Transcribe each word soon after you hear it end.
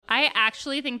I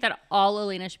actually think that all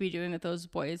Elena should be doing with those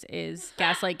boys is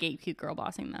gaslight, gatekeep, girl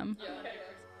bossing them. Yeah.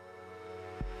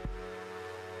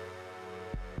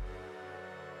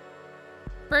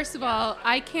 First of all,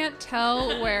 I can't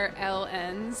tell where L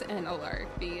ends and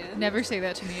Alaric begins. Never say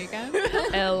that to me again.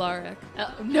 Alaric.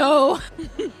 No.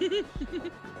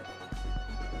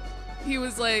 He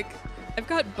was like, I've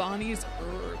got Bonnie's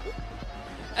herb.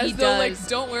 As though, like,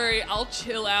 don't worry, I'll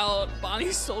chill out.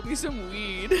 Bonnie sold me some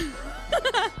weed.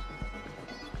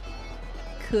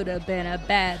 Could have been a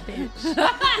bad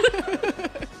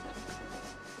bitch.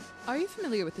 Are you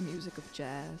familiar with the music of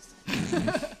jazz?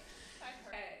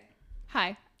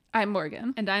 Hi, I'm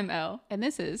Morgan. And I'm Elle. And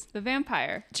this is The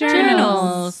Vampire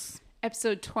Journals.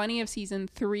 Episode 20 of Season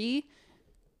 3,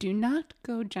 Do Not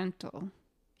Go Gentle.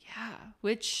 Yeah,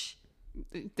 which...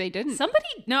 They didn't.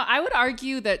 No, I would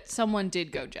argue that someone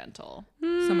did go gentle.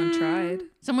 Someone tried.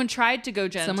 Someone tried to go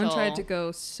gentle. Someone tried to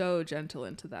go so gentle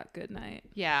into that good night.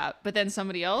 Yeah, but then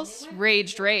somebody else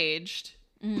raged.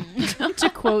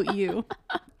 To quote you.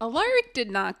 Alaric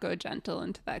did not go gentle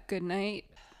into that good night.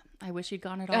 I wish he'd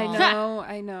gone at all.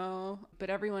 I know. But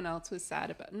everyone else was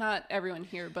sad about, not everyone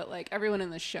here, but like everyone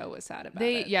in the show was sad about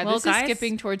it. Yeah, Well, this is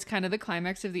skipping towards kind of the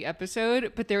climax of the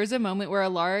episode, but there was a moment where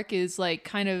Alaric is like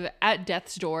kind of at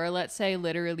death's door, let's say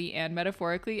literally and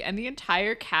metaphorically, and the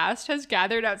entire cast has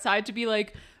gathered outside to be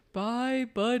like, bye,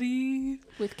 buddy.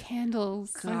 With candles.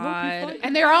 God.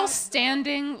 And they're all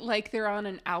standing like they're on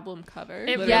an album cover.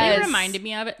 It really reminded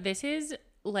me of it. This is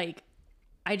like,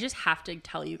 I just have to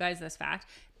tell you guys this fact.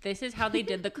 This is how they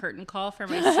did the curtain call for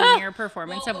my senior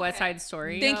performance of West Side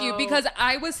Story. Thank you, because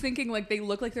I was thinking like they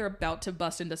look like they're about to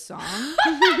bust into song.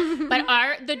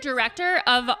 But the director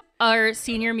of our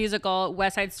senior musical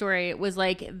West Side Story was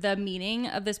like, the meaning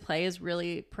of this play is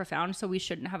really profound, so we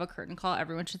shouldn't have a curtain call.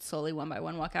 Everyone should slowly one by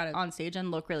one walk out on stage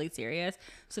and look really serious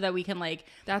so that we can like...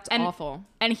 That's awful.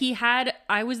 And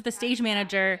I was the stage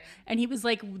manager, and he was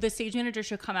like, the stage manager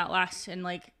should come out last and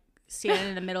like stand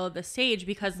in the middle of the stage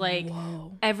because like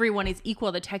everyone is equal.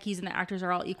 The techies and the actors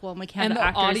are all equal, and we can't. And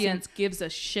have the actors audience gives a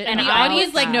shit. and the about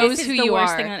audience like that. knows This who is you the are.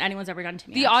 worst Thing that anyone's ever done to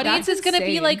me. The audience That's is going to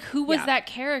be insane. like, who was Yeah. that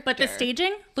character? But the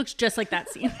staging looks just like that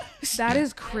scene. That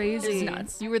is crazy. It's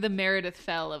nuts. You were the Meredith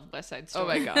Fell of West Side Story.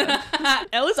 Oh my god.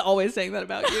 Ella's always saying that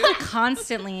about you.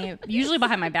 Constantly, usually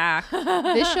behind my back.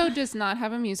 This show does not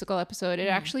have a musical episode. It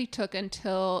actually took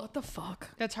until... What the fuck?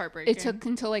 That's heartbreaking. It took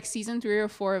until like season 3 or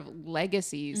 4 of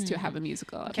Legacies to have a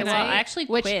musical episode. Okay, well, I actually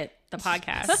Which- quit the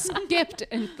podcast. skipped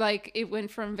and like it went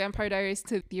from Vampire Diaries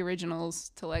to the originals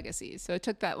to Legacies, so it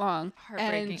took that long.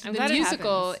 Heartbreaking. And I'm the glad it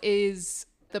musical happens. is,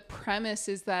 the premise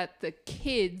is that the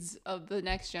kids of the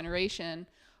next generation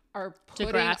are putting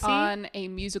Degrassi? on a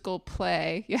musical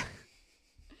play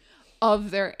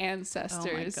of their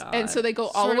ancestors, God. and so they go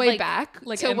all Sort the of way like- back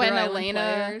Like to when Ember Island Elena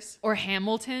Players. Or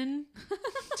Hamilton.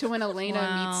 meets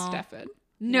Wow. Stefan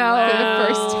No. for the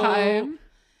first time,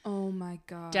 Oh my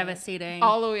god. Devastating.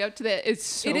 all the way up to the. It's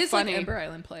so It is funny. like Ember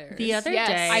Island Players. The other Yes.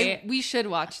 day, We should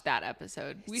watch that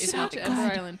episode. We It's should watch not Ember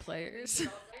good. Island Players.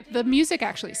 The music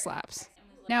actually slaps.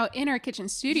 Now, in our kitchen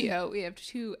studio, we have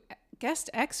 2 guest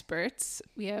experts.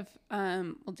 We have,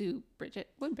 we'll do Bridget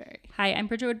Woodbury. hi, I'm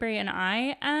Bridget Woodbury, and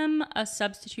I am a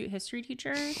substitute history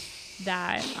teacher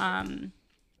that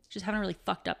just having a really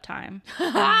fucked up time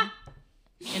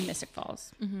in Mystic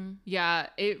Falls. Yeah,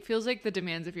 it feels like the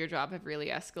demands of your job have really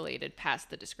escalated past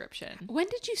the description. When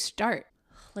did you start?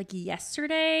 Like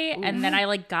yesterday, and then I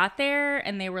like got there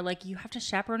and they were like, you have to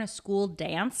chaperone a school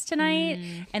dance tonight.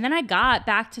 And then I got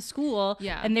back to school,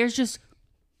 and there's just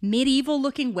medieval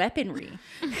looking weaponry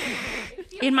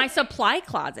in my supply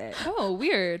closet. Oh,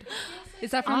 weird.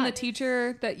 Is that from the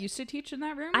teacher that used to teach in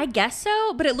that room? I guess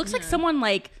so, but it looks like someone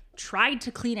like tried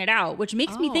to clean it out, which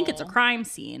makes me think it's a crime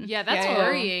scene. Yeah, that's Yeah.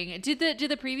 worrying. Did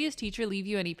the previous teacher leave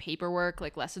you any paperwork,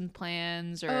 like lesson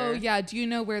plans, or? Oh yeah. Do you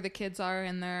know where the kids are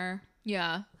in their?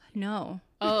 Yeah. No.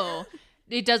 Oh,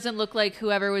 it doesn't look like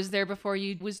whoever was there before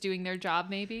you was doing their job.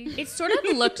 Maybe. It sort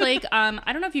of looked like I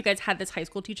don't know if you guys had this high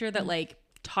school teacher that like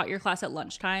taught your class at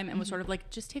lunchtime and was sort of like,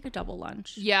 just take a double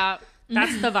lunch. Yeah.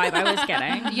 That's the vibe I was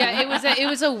getting. Yeah, it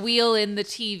was a wheel in the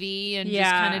TV and just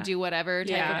Yeah. kind of do whatever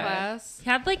type of Yeah. class.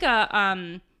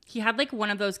 He had like one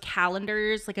of those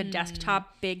calendars, like a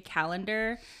desktop big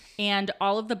calendar, and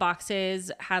all of the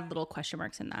boxes had little question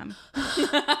marks in them.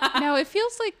 Now, it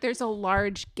feels like there's a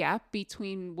large gap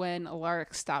between when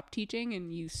Alaric stopped teaching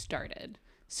and you started.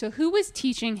 So who was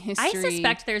teaching history? I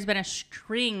suspect there's been a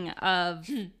string of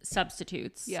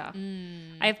substitutes. Yeah.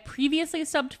 I've previously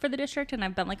subbed for the district and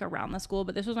I've been like around the school,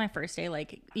 but this was my first day,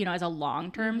 like, you know, as a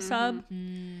long-term sub.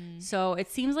 So it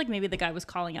seems like maybe the guy was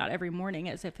calling out every morning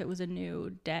as if it was a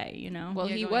new day, you know? Well,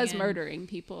 he was murdering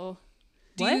people.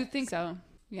 Do you think so?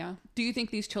 Yeah. Do you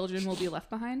think these children will be left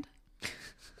behind?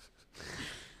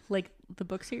 Like the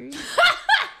book series?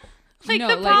 Like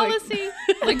no, the policy.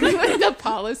 Like the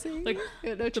policy? Like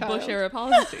the Bush era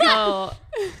policy. Oh.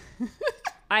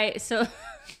 So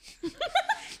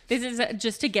this is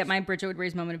just to get my Bridget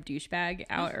Woodbury's moment of douchebag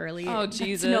out early. Oh,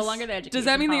 Jesus. It's no longer the education Does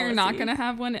that mean policy. that you're not going to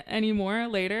have one anymore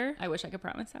later? I wish I could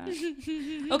promise that.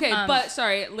 Okay, but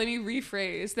sorry, let me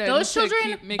rephrase that. Those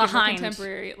children make behind. It more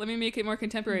contemporary. Let me make it more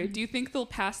contemporary. Do you think they'll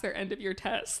pass their end of year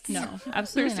tests? No,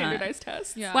 absolutely their standardized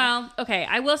tests? Yeah. Well, okay,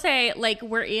 I will say, like,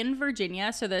 we're in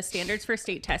Virginia, so the standards for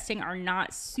state testing are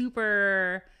not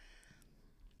super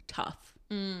tough.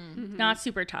 Not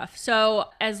super tough. So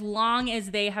as long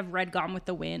as they have read Gone with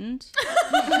the Wind.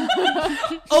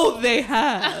 Oh, they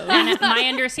have. And my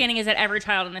understanding is that every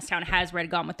child in this town has read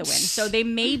Gone with the Wind. So they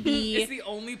may be... It's the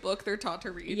only book they're taught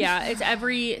to read. Yeah, it's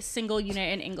every single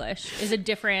unit in English is a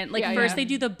different... Like, first they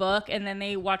do the book, and then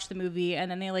they watch the movie, and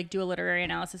then they, like, do a literary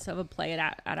analysis of a play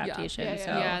adaptation.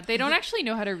 Yeah, they don't actually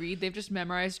know how to read. They've just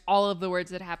memorized all of the words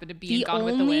that happen to be in Gone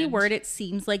with the Wind. The only word it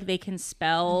seems like they can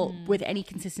spell with any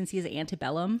consistency is antebellum.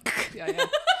 Yeah. It's kind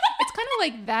of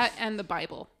like that and the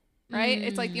Bible, right?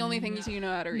 It's like the only things you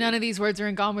know how to read. None of these words are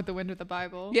in Gone with the Wind with the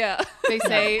Bible. Yeah. They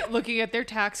say, looking at their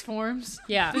tax forms,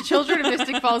 Yeah. the children of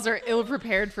Mystic Falls are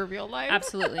ill-prepared for real life.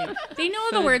 Absolutely. They know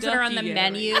the words that are on the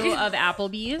menu of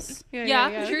Applebee's.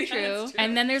 Yeah, true.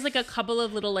 And then there's like a couple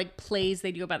of little like plays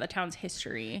they do about the town's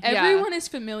history. Everyone is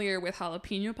familiar with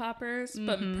jalapeno poppers,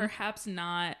 but perhaps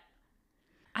not.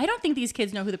 I don't think these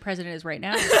kids know who the president is right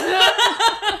now.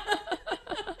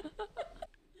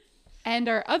 And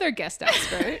our other guest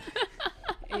expert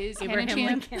is Abraham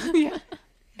Lincoln. Yeah.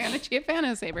 Hannah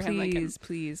Chiafanos, Abraham Lincoln.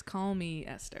 Please call me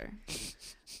Esther.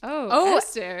 Oh,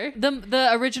 Esther. The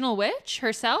original witch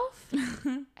herself?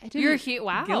 You're here.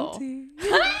 Wow. Guilty.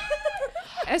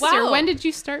 Esther, Wow. when did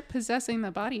you start possessing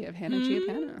the body of Hannah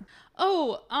Chiafanos?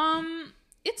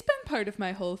 It's been part of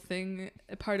my whole thing,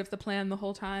 part of the plan the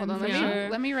whole time. Hold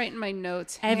on, let me write in my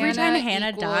notes. Every time Hannah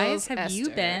equals dies, have you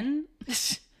Esther. been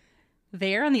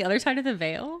there on the other side of the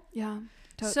veil? Yeah.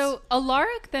 Totes. So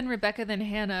Alaric, then Rebecca, then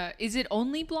Hannah. Is it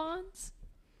only blondes?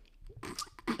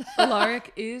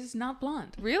 Alaric is not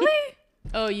blonde. Really?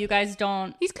 Oh, you guys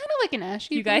don't. He's kind of like an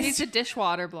ashy. You guys- He's a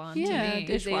dishwater blonde to Yeah, me. Is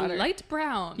a dishwater. light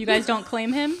brown. You guys don't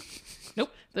claim him?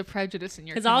 The prejudice in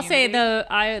your Because I'll say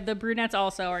community. the brunettes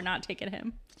also are not taking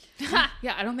him.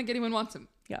 Yeah, I don't think anyone wants him.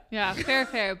 Yeah,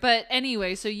 fair. But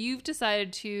anyway, so you've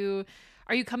decided to...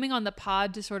 Are you coming on the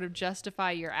pod to sort of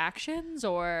justify your actions,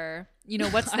 or, you know,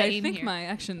 what's the I aim think here? my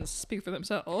actions speak for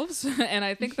themselves, and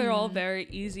I think they're all very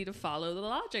easy to follow the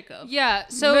logic of. Yeah,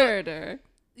 so Murder.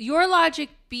 your logic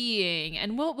being,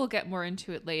 and we'll get more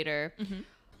into it later,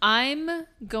 I'm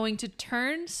going to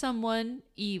turn someone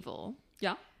evil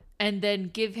Yeah. and then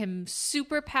give him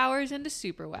superpowers and a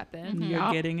super weapon.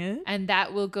 You're getting it? And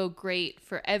that will go great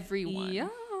for everyone.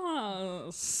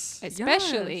 Yes.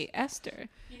 Especially Esther.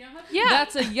 Yeah.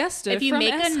 That's a yes to If you from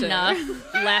make Esther.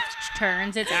 enough left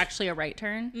turns, it's actually a right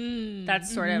turn.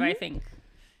 That's sort of, I think,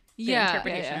 the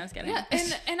interpretation I was getting. Yeah,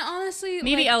 and honestly,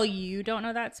 Maybe like, Elle, you don't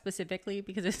know that specifically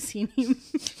because I've seen you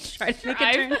try to make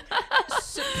a turn.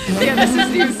 Yeah, this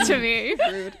is news to me.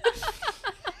 rude.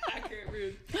 Accurate,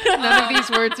 rude. None of these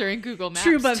words are in Google Maps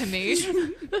True, but to me.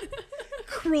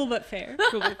 Cruel but fair.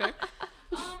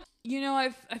 You know,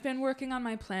 I've been working on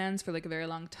my plans for like a very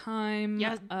long time.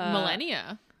 Yeah,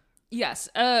 millennia. Yes.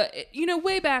 You know,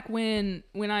 way back when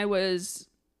I was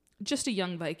just a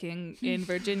young Viking in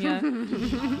Virginia,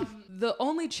 the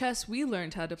only chess we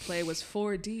learned how to play was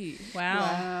 4D.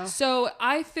 Wow. So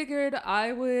I figured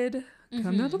I would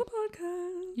come down to the podcast.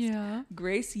 Yeah.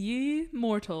 Grace ye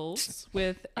mortals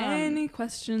with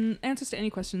answers to any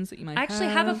questions that you might I have. actually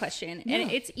have a question,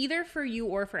 and it's either for you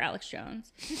or for Alex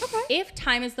Jones. Okay. If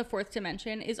time is the fourth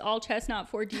dimension, is all chess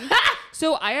not 4D?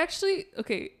 So I actually,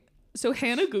 so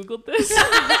Hannah Googled this.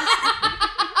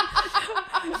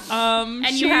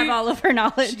 And you have all of her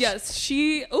knowledge. Yes,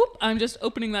 I'm just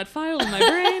opening that file in my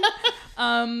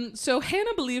brain. So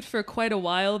Hannah believed for quite a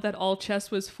while that all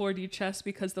chess was 4D chess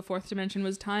because the fourth dimension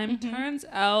was time. Turns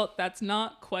out that's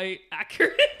not quite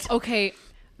accurate. Okay.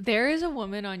 There is a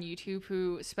woman on YouTube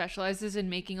who specializes in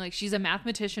making, like, she's a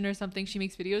mathematician or something. She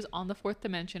makes videos on the fourth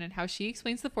dimension and how she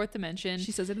explains the fourth dimension.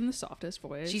 She says it in the softest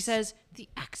voice. She says, the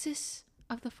axis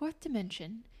of the fourth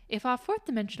dimension if our fourth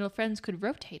dimensional friends could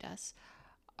rotate us,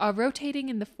 our rotating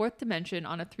in the fourth dimension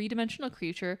on a 3-dimensional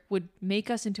creature would make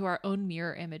us into our own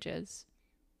mirror images.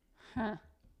 Huh.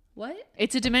 What?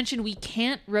 It's a dimension we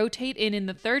can't rotate in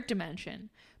the third dimension.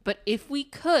 But if we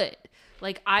could,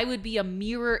 like, I would be a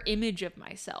mirror image of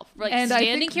myself. Like, And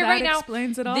standing here right now,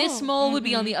 explains it all. this mole would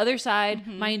be on the other side.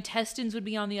 My intestines would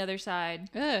be on the other side.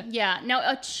 Ugh. Yeah. Now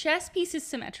a chess piece is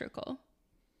symmetrical.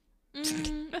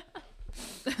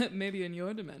 Maybe in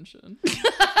your dimension.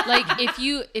 Like, if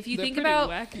you They're think pretty about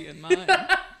wacky in mine.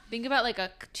 think about like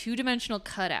a 2-dimensional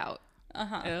cutout.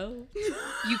 L.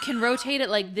 You can rotate it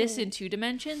like this in 2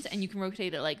 dimensions, and you can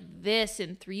rotate it like this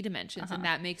in 3 dimensions, and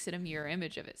that makes it a mirror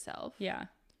image of itself. Yeah.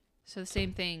 So the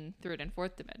same thing, third and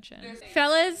fourth dimension.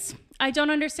 Fellas, I don't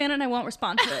understand and I won't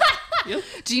respond to it. Yep.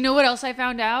 Do you know what else I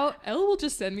found out? Elle will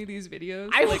just send me these videos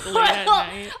I like will. late at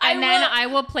night. And then I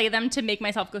will play them to make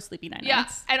myself go sleepy night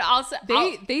nights. and also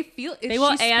They feel if They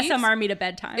will she speaks, ASMR me to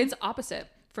bedtime. It's opposite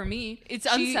for me. It's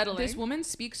unsettling. This woman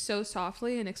speaks so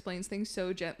softly and explains things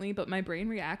so gently, but my brain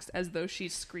reacts as though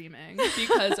she's screaming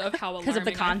because of how alarming of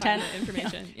the content. I find the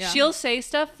information. Yeah. She'll say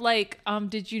stuff like,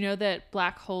 did you know that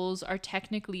black holes are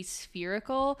technically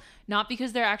spherical? Not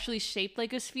because they're actually shaped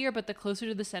like a sphere, but the closer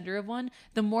to the center of one,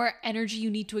 the more energy you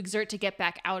need to exert to get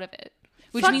back out of it.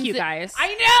 Which Fuck means you that- guys.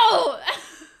 I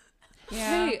know!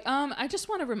 Hey, I just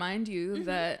want to remind you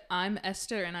that I'm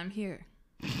Esther and I'm here.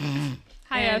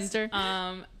 Hi, And, Esther.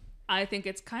 I think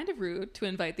it's kind of rude to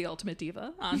invite the Ultimate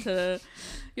Diva onto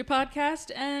your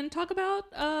podcast and talk about,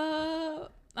 I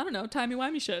don't know,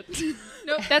 timey-wimey shit.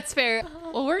 Nope, that's fair.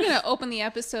 Well, we're going to open the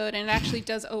episode, and it actually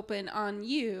does open on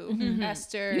you,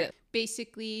 Esther. Yeah.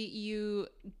 Basically, you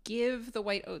give the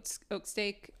white oak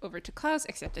steak over to Klaus,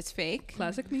 except it's fake.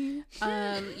 Classic me.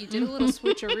 You did a little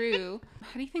switcheroo.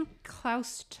 How do you think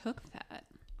Klaus took that?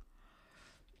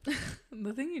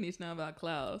 The thing you need to know about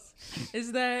Klaus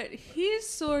is that he's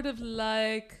sort of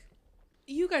like,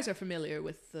 you guys are familiar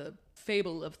with the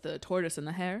fable of the tortoise and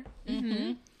the hare.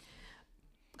 Mm-hmm.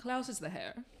 Klaus is the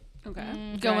hare.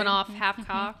 Okay. Going off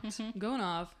half-cocked. Going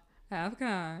off half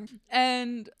cocked.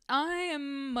 And I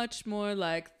am much more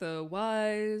like the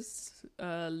wise,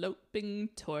 loping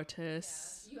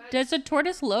tortoise. Does a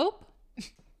tortoise lope?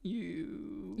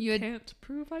 You had- can't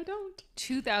prove I don't.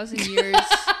 2,000 years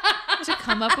to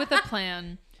come up with a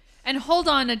plan. And hold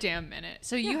on a damn minute.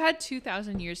 So you had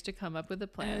 2,000 years to come up with a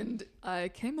plan. And I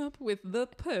came up with the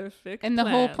perfect And the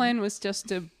whole plan was just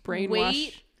to brainwash.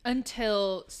 Wait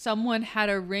until someone had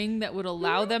a ring that would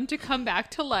allow them to come back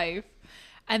to life.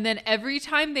 And then every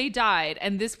time they died,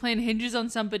 and this plan hinges on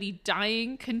somebody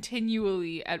dying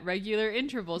continually at regular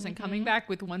intervals and coming back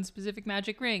with one specific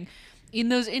magic ring. In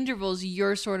those intervals,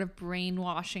 you're sort of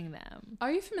brainwashing them.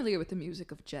 Are you familiar with the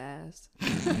music of jazz?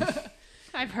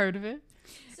 I've heard of it.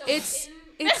 It's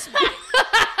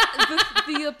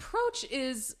the approach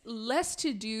is less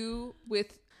to do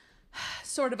with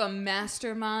sort of a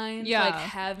mastermind, Yeah. like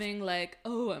having like,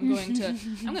 oh, I'm going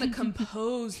to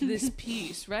compose this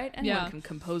piece, right? Anyone Yeah. can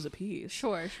compose a piece,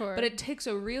 Sure. but it takes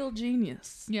a real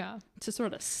genius Yeah. to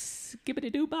sort of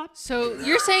skibbity doo bop. So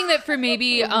you're saying that for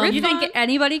maybe You think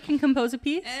anybody can compose a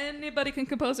piece? Anybody can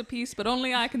compose a piece, but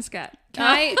only I can scat. can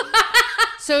I?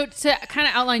 So to kind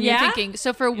of outline your Yeah? thinking,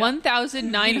 so for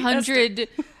 1,900,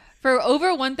 for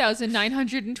over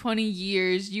 1,920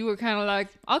 years, you were kind of like,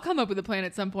 I'll come up with a plan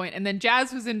at some point, and then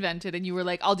jazz was invented, and you were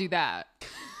like, I'll do that.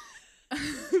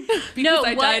 Because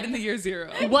I died in the year 0.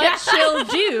 What she'll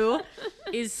do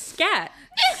is scat.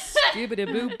 Skibbity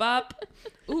boo bop.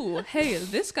 Ooh, hey,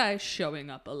 this guy's showing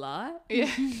up a lot.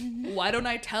 Why don't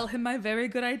I tell him my very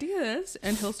good ideas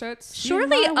and he'll start seeing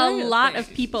Surely my a way lot of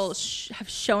things. people have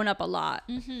shown up a lot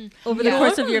over the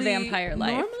course of your Normally- vampire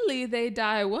life. Normally they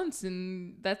die once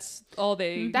and that's all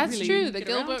they That's really true. The get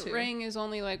around Gilbert to. ring is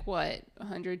only like, what,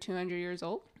 100, 200 years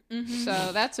old?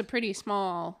 So that's a pretty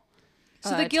small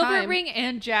So the Gilbert time. ring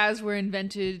and jazz were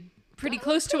invented pretty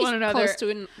close to Pretty one another. Close to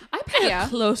an, I pay Yeah.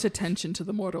 close attention to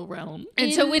the mortal realm.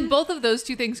 And so when both of those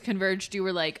two things converged, you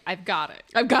were like, I've got it.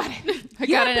 I've got it. I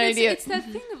Yeah, got an but idea. It's that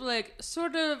thing of like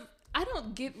sort of I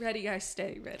don't get ready, I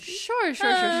stay ready. Sure.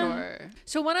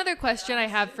 So one other question I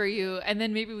have for you, and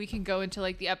then maybe we can go into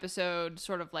like the episode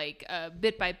sort of like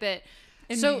bit by bit.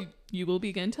 And So you will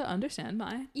begin to understand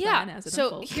my yeah, plan as it so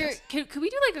unfolds. here, could we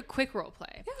do like a quick role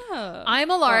play? Yeah.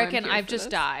 I'm Alaric I'm and here I've for just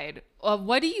this. died.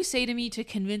 What do you say to me to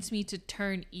convince me to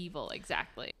turn evil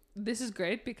exactly? This is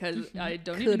great because I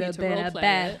don't even Could need have to been role a play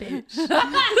bad it. bitch.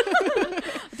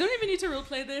 I don't even need to role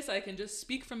play this. I can just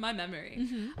speak from my memory.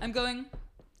 I'm going,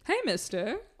 hey,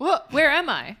 mister, Well, where am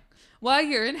I? why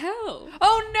you're in hell.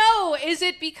 Oh no! Is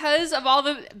it because of all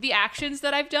the actions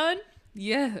that I've done?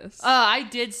 Yes. I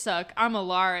did suck. I'm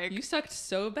Alaric. You sucked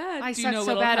so bad. I Do suck you know so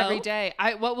what'll bad help? every day.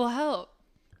 What will help?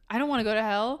 I don't want to go to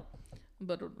hell.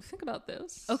 But think about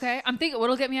this. Okay, I'm thinking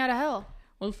what'll get me out of hell.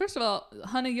 Well, first of all,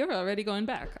 honey, you're already going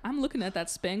back. I'm looking at that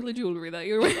spangly jewelry that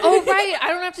you're wearing. Oh right, I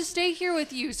don't have to stay here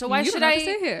with you. So why You should don't have I to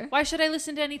stay here. Why should I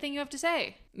listen to anything you have to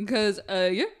say? Because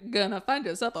you're gonna find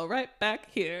yourself right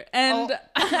back here. And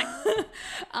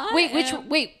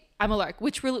Wait, I'm Alaric.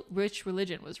 Which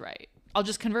religion was right? I'll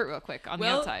just convert real quick on the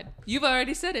outside. You've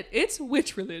already said it. It's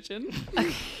which religion?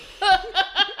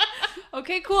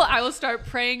 Okay, cool. I will start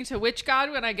praying to which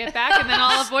god when I get back, and then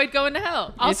I'll avoid going to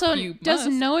hell. Also, you does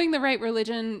must. knowing the right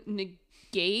religion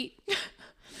negate?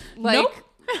 Like, Nope.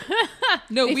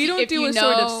 No, If we you- don't if do you a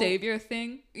sort of know- saver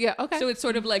thing. yeah, okay. So it's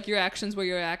sort of like your actions were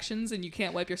your actions, and you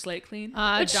can't wipe your slate clean.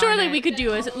 But surely we could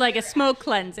do a smoke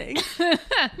cleansing.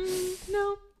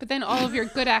 No. but then all of your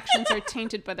good actions are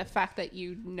tainted by the fact that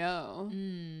you know.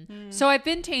 So I've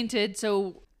been tainted.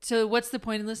 So what's the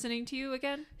point in listening to you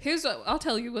again? I'll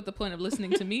tell you what the point of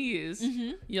listening to me is,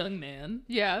 young man.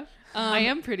 Yeah, I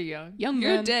am pretty young. Young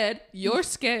You're man. dead. You're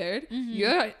scared.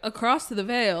 You're across the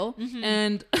veil,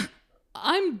 and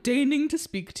I'm deigning to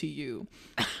speak to you.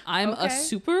 I'm a Okay.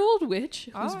 super old witch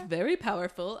who's Alright. very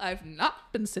powerful. I've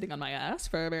not been sitting on my ass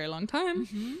for a very long time,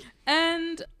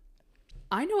 and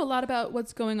I know a lot about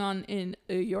what's going on in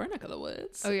your neck of the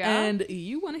woods. Oh, yeah? And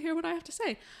you want to hear what I have to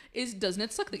say. Doesn't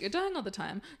it suck that you're dying all the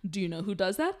time? Do you know who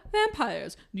does that?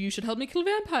 Vampires. You should help me kill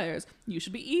vampires. You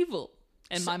should be evil.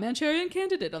 And my Manchurian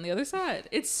candidate on the other side.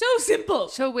 It's so simple.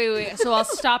 So wait. So I'll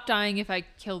stop dying if I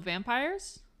kill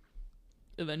vampires?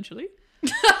 Eventually.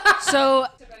 So,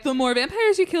 The more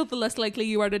vampires you kill, the less likely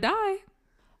you are to die.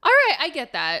 all right, I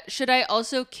get that. Should I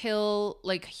also kill,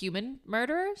 like, human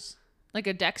murderers? Like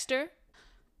a Dexter?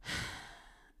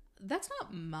 That's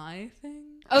not my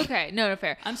thing. Okay, no,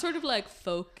 fair. I'm sort of like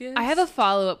focused. I have a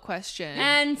follow-up question.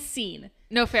 And scene.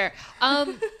 No, fair.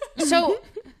 So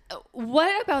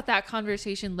what about that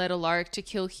conversation led Alaric to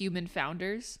kill human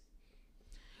founders?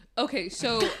 Okay,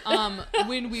 so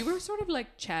when we were sort of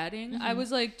like chatting, I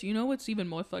was like, do you know what's even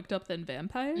more fucked up than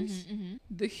vampires?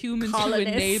 The humans who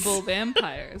Colonists. enable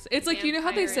vampires. It's like, you know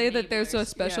how they say that there's a enablers,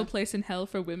 special yeah. place in hell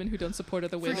for women who don't support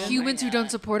other For women? humans who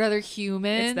don't support other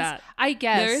humans? It's that. I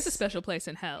guess. There is a special place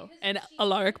in hell, and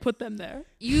Alaric put them there.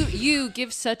 You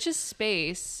give such a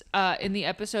space in the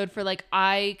episode for, like,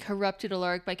 I corrupted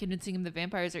Alaric by convincing him that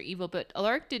vampires are evil, but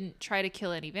Alaric didn't try to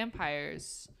kill any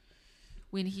vampires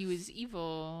when he was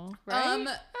evil, right?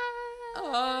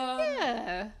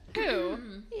 Yeah. Who?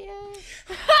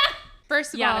 Yeah.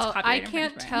 First of Yeah, it's all, I copyright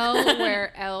can't infringement. tell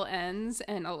where L ends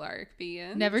and Alaric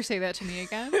begins. Never say that to me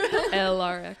again.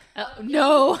 Alaric.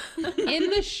 No.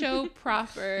 In the show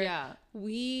proper, Yeah.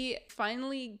 we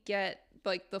finally get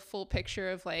like the full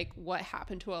picture of like what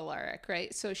happened to Alaric,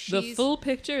 right? So The she's full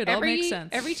picture, it all makes sense.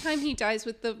 Every time he dies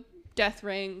with the death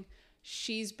ring,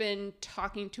 she's been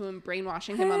talking to him,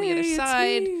 brainwashing him on the other Hey, it's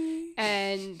side, me.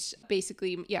 and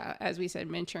basically, yeah, as we said,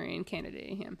 Manchurian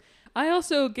candidating him. I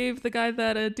also gave the guy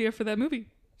that idea for that movie.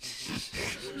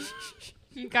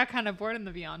 You got kind of bored in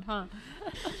the beyond, huh?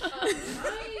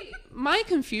 My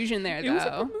confusion there, It was a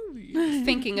though, good movie.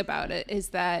 thinking about it, is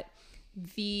that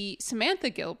the Samantha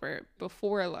Gilbert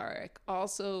before Alaric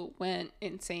also went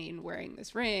insane wearing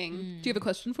this ring. Do you have a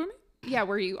question for me? Yeah,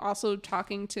 were you also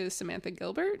talking to Samantha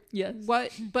Gilbert? Yes.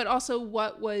 But also,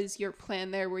 what was your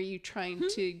plan there? Were you trying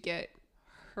to get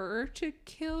her to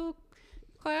kill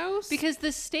Klaus? Because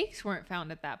the stakes weren't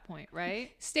found at that point,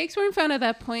 right? stakes weren't found at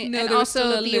that point, No, and there was still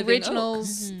also a the living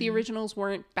originals. The originals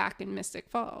weren't back in Mystic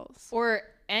Falls, Or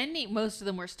most of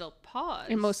them were still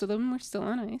paused. and most of them were still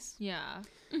on ice. Yeah.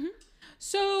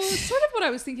 So, sort of what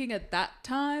I was thinking at that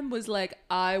time was like,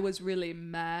 I was really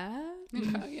mad.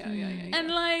 Yeah. And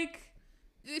like,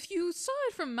 if you saw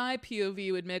it from my POV,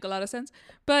 it would make a lot of sense.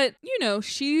 But, you know,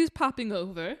 she's popping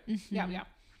over. Yeah.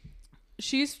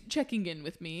 She's checking in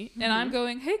with me. And I'm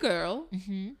going, hey, girl.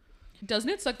 Doesn't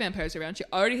it suck vampires around? She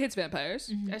already hates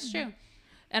vampires. That's true.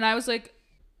 And I was like,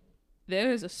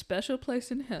 there is a special place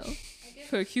in hell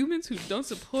for humans who don't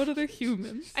support other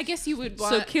humans. I guess you would So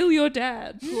want kill your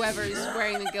dad. whoever's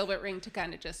wearing the Gilbert ring to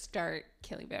kind of just start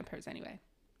killing vampires anyway.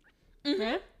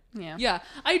 Right? Yeah. Yeah,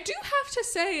 I do have to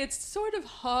say it's sort of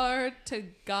hard to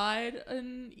guide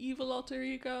an evil alter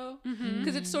ego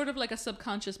because it's sort of like a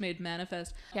subconscious made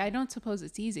manifest. Yeah, I don't suppose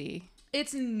it's easy.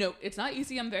 It's not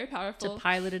easy. I'm very To powerful.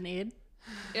 pilot an aid.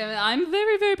 I'm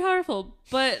very, very powerful,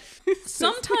 but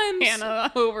sometimes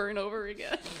Hannah over and over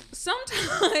again.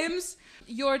 sometimes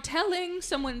you're telling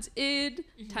someone's id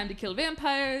time to kill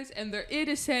vampires, and their id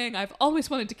is saying, I've always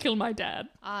wanted to kill my dad.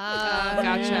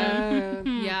 Gotcha.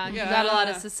 Yeah, you got a lot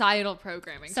of societal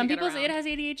programming. Some people's id has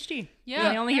ADHD. Yeah.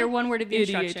 They only hear one word of the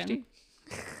ADHD. instruction.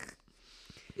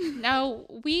 Now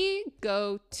we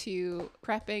go to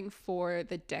prepping for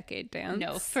the decade dance.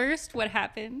 No, first what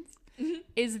happens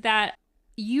is that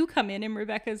you come in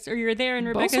Rebecca's, or you're there in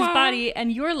Rebecca's Bonsoir. body,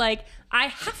 and you're like, I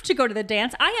have to go to the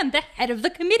dance. I am the head of the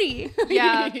committee.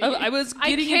 Yeah. I was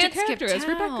getting into character as town.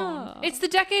 Rebecca. It's the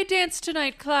decade dance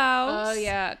tonight, Klaus. Oh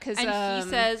yeah, because And he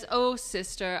says, "Oh,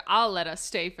 sister, I'll let us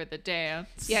stay for the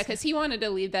dance." yeah, because he wanted to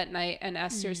leave that night, and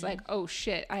Esther's like, "Oh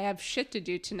shit, I have shit to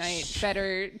do tonight.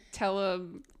 Better tell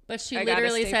him." But she I gotta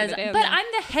literally stay for says, the dance. but I'm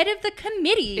the head of the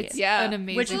committee. It's Yeah. an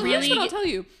amazing. Which Well, really- here's what I'll tell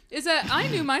you, is that I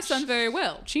knew my son very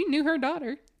well. She knew her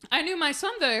daughter. I knew my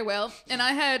son very well, and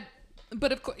I had,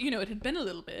 but of course, you know, it had been a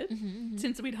little bit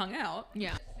since we'd hung out.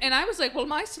 Yeah. And I was like, well,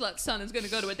 my son is going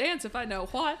to go to a dance if I know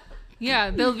what. Yeah,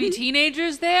 there'll be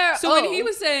teenagers there. So when he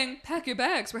was saying, pack your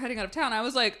bags, we're heading out of town, I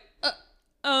was like,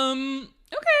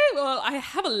 okay, well, I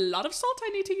have a lot of salt I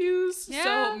need to use, Yeah.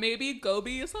 so maybe go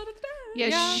be a salt at the dance.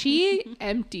 Yeah, she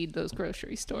emptied those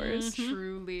grocery stores.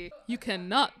 truly. You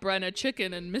cannot brine a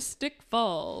chicken in Mystic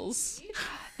Falls.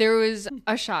 There was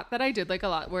a shot that I did like a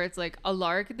lot where it's like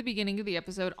Alaric at the beginning of the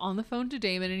episode on the phone to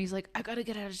Damon, and he's like, I gotta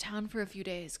get out of town for a few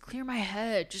days, clear my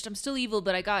head. Just I'm still evil,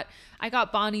 but I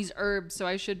got Bonnie's herbs, so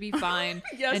I should be fine.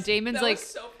 Yes, and Damon's that like, was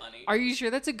so funny. Are you sure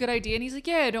that's a good idea? And he's like,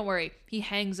 yeah, don't worry. He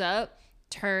hangs up,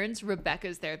 turns,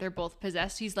 Rebecca's there. They're both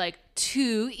possessed. He's like,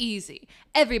 too easy.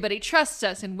 Everybody trusts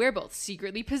us, and we're both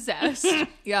secretly possessed.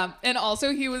 Yeah, and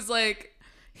also he was like,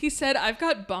 he said, I've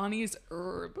got Bonnie's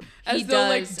herb. As He though,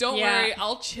 like, does, don't yeah. worry,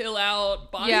 I'll chill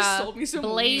out. Bonnie Yeah, sold me some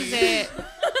Blaze weed. it.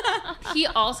 He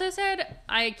also said,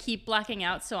 I keep blacking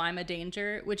out, so I'm a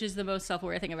danger, which is the most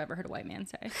self-aware thing I've ever heard a white man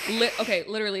say. Okay,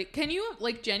 literally. Can you,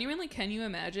 like, genuinely, can you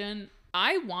imagine?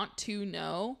 I want to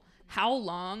know how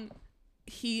long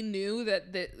he knew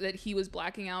that he was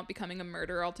blacking out, becoming a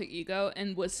murder alter ego,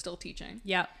 and was still teaching.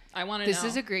 Yep. I want to know. This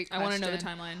is a great I want to know the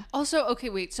question. timeline. Also, okay,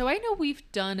 wait. So I know we've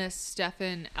done a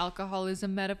Stefan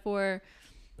alcoholism metaphor.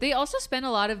 They also spent a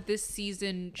lot of this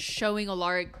season showing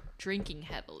Alaric drinking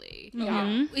heavily.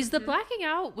 Yeah. Is the blacking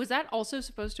out, was that also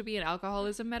supposed to be an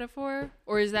alcoholism metaphor?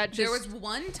 Or is that just... There was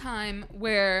one time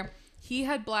where he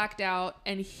had blacked out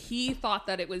and he thought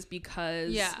that it was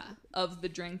because of the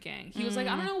drinking. He was like,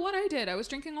 I don't know what I did. I was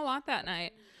drinking a lot that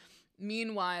night.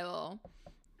 Meanwhile,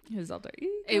 his alter ego.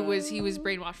 he was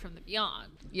brainwashed from the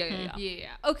beyond. Yeah. Yeah.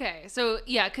 Okay. So,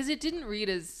 yeah, because it didn't read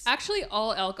as... Actually,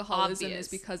 all alcoholism Obvious.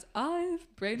 is because I've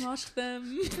brainwashed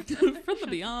them from the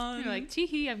beyond. You're like,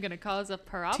 tee-hee, I'm going to cause a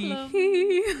problem.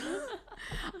 Tee-hee.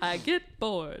 I get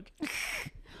bored.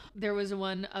 There was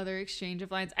one other exchange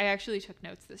of lines. I actually took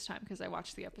notes this time because I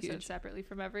watched the episode separately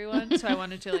from everyone. So I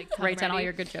wanted to like come Write down all ready.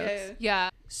 your good jokes. Yeah.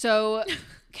 So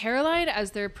Caroline,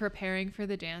 as they're preparing for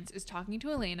the dance, is talking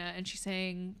to Elena, and she's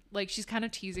saying, like, she's kind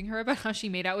of teasing her about how she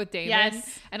made out with Damon.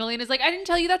 Yes. And Elena's like, I didn't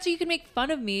tell you that so you can make fun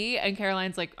of me. And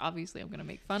Caroline's like, obviously I'm gonna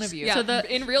make fun of you. Yeah, So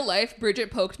in real life,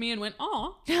 Bridget poked me and went,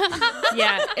 aw.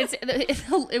 Yeah,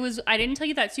 it was. I didn't tell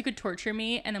you that so you could torture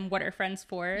me, and then what are friends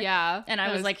for? Yeah, and I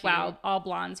that was was like, cute. wow, all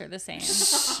blondes are the same.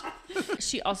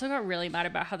 She also got really mad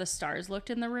about how the stars looked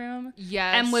in the room.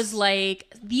 Yes. and was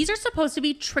like, these are supposed to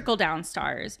be trickle down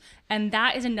stars, and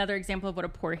that is another example of what a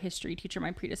poor history teacher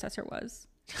my predecessor was.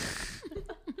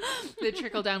 the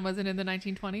trickle down wasn't in the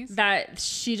 1920s. That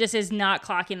she just is not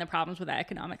clocking the problems with that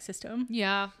economic system.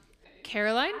 Yeah.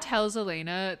 Caroline tells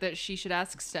Elena that she should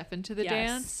ask Stefan to the Yes.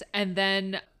 dance. And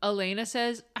then Elena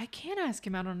says, I can't ask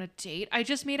him out on a date. I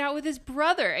just made out with his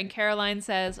brother. And Caroline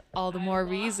says, all the more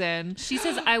reason. She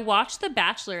says, I watched The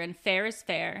Bachelor and fair is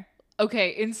fair.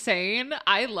 Okay, insane.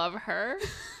 I love her.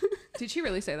 Did she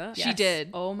really say that? She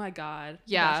did. Oh my god.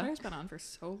 Yeah. The Bachelor's been on for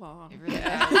so long.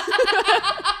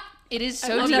 It is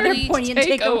so Another deeply poignant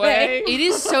takeaway. It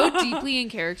is so deeply in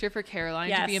character for Caroline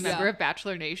to be a Yes. member Yeah. of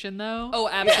Bachelor Nation, though. Oh,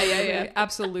 absolutely.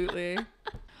 Absolutely.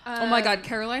 Oh my god,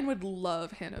 Caroline would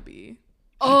love Hannah B.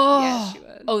 Oh, Yes, she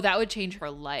would. Oh, that would change her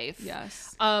life.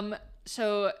 Yes.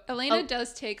 So Elena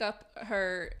does take up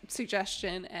her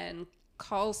suggestion and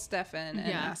calls Stefan and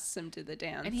Yeah. asks him to the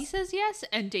dance. and he says yes,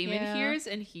 and Damon Yeah. hears,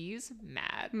 and he's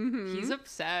mad. He's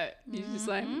upset. he's just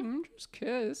like, just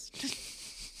kissed.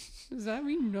 Does that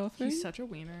mean nothing? He's such a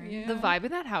wiener. Yeah. The vibe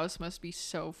in that house must be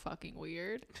so fucking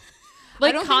weird. I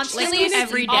Like don't think constantly she's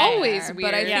every day. always, Weird.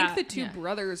 but I Yeah. think the two Yeah.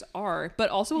 brothers are. But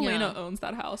also Yeah. Elena owns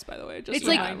that house, by the way. Just It's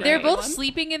like reminding they're both everyone.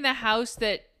 sleeping in the house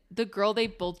that the girl they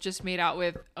both just made out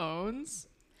with owns.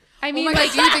 I mean,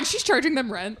 like, do you think she's charging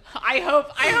them rent? I hope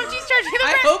she's charging them.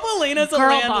 I hope Elena's a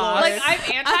landlord. Like, I'm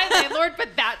anti-landlord, but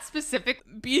that specific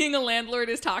being a landlord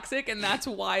is toxic, and that's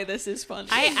why this is fun.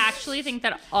 I actually think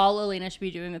that all Elena should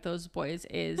be doing with those boys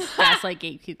is gaslight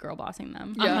gatekeep girl bossing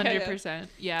them. 100%.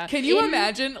 Yeah. Can you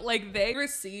imagine, like, they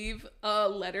receive a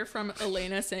letter from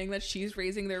Elena saying that she's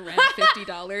raising their rent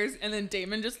 $50, and then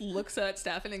Damon just looks at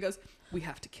Stefan and goes, "We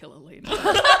have to kill Elena."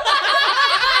 Because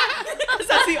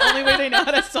that's the only way they know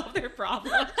how to solve their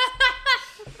problem.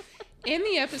 in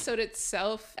the episode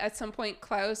itself, at some point,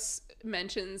 Klaus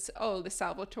mentions, the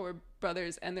Salvatore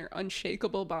brothers and their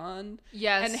unshakable bond.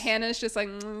 Yes. And Hannah's just like,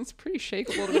 it's pretty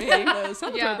shakeable to me. The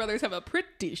Salvatore brothers have a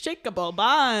pretty shakeable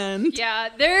bond. Yeah,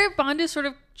 their bond is sort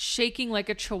of shaking like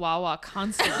a chihuahua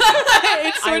constantly.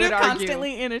 It's sort of argue.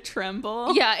 constantly in a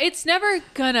tremble. Yeah, it's never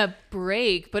gonna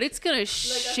break, but it's gonna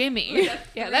shimmy.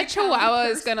 that chihuahua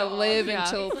is going to live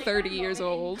until 30 years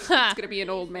old. It's going to be an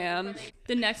old man.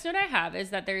 The next note I have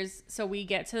is that we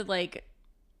get to like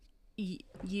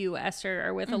you, Esther,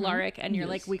 are with Alaric, and you're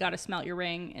like, we got to smelt your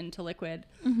ring into liquid.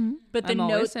 But the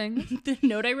the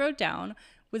note I wrote down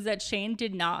was that Shane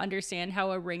did not understand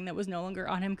how a ring that was no longer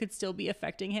on him could still be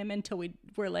affecting him until we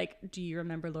were like, do you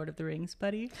remember Lord of the Rings,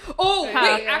 buddy? Oh,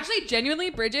 wait, actually, genuinely,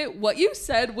 Bridget, what you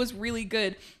said was really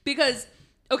good because,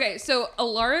 okay, so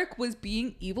Alaric was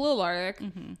being evil Alaric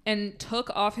and took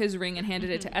off his ring and handed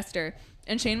it to Esther.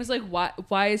 And Shane was like,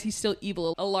 why is he still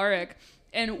evil Alaric?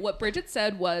 And what Bridget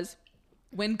said was,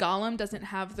 when Gollum doesn't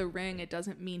have the ring, it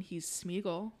doesn't mean he's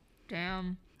Smeagol.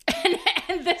 Damn.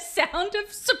 And the sound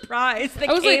of surprise that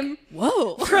I was came like,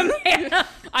 whoa. from Hannah.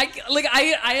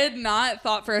 I had not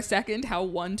thought for a second how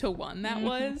 1-to-1 that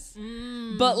was.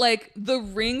 But like the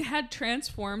ring had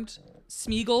transformed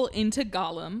Smeagol into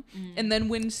Gollum. And then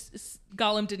when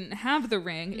Gollum didn't have the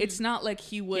ring, it's not like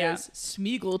he was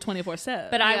Smeagol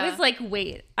 24/7. But I was like,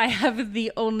 wait, I have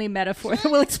the only metaphor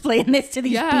that will explain this to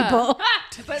these people.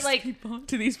 But like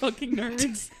to these fucking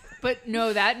nerds. But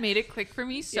no, that made it click for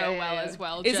me so well as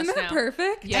well. Isn't just that now.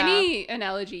 perfect? Yeah. Any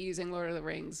analogy using Lord of the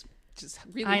Rings just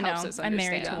really helps us understand. I'm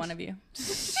married to one of you.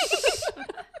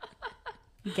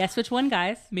 Guess which one,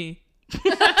 guys? Me.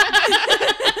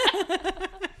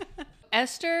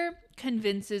 Esther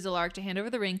convinces Alaric to hand over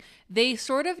the ring. They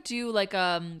sort of do like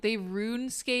they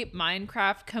RuneScape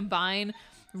Minecraft combine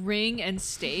ring and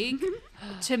stake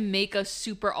to make a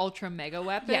super ultra mega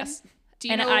weapon. Yes. Do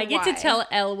you And know I get why? to tell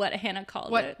Elle what Hannah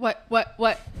called it.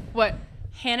 What?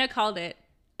 Hannah called it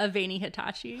a veiny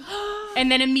Hitachi.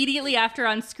 And then immediately after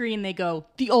on screen, they go,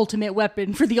 the ultimate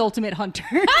weapon for the ultimate hunter.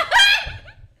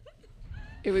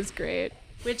 It was great.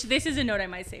 Which this is a note I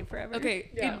might save forever. Okay,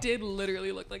 it did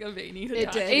literally look like a veiny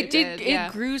Hitachi. It did.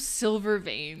 It grew silver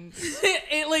veins.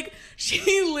 It like, she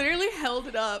literally held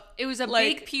it up. It was a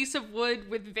like, big piece of wood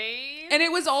with veins. And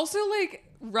it was also like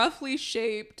roughly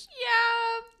shaped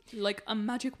Yeah. like a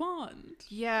magic wand.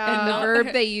 Yeah. And the not verb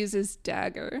the- they use is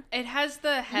dagger. It has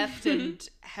the heft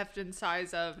and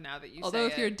size of, now that you Although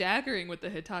say if you're daggering with the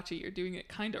Hitachi, you're doing it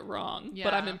kind of wrong. But Yeah.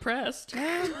 I'm impressed.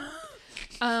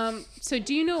 So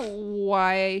do you know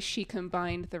why she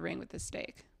combined the ring with the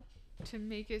stake? to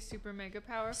make it super mega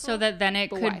powerful. So that then it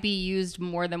But could why? be used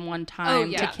more than one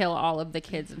time yeah. to kill all of the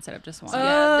kids instead of just one.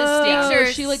 the stakes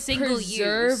are she like single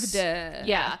preserved use. it.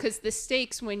 Yeah, because the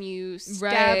stakes, when you stab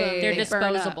Right. them, They're they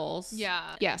burn up. disposables. Yeah.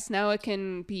 Yes, now it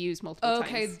can be used multiple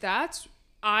Okay, times.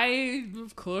 I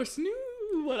of course knew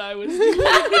what I was doing.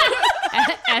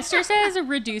 Esther says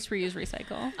reduce, reuse,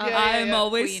 recycle. I'm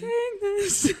always queen. saying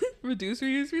this. Reduce,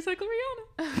 reuse, recycle,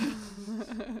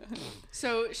 Rihanna.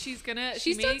 So she's gonna.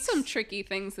 She's done makes- some tricky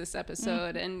things this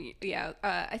episode, and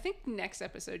I think next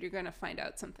episode you're gonna find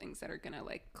out some things that are gonna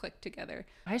like click together.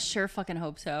 I sure fucking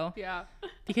hope so. Yeah.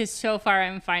 Because so far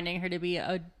I'm finding her to be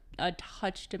a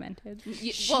touch demented.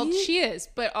 Well, she is,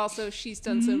 but also she's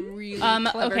done some really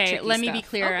clever, okay, tricky let me be stuff.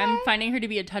 clear. I'm finding her to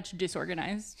be a touch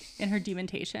disorganized in her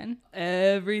dementation.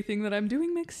 Everything that I'm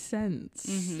doing makes sense.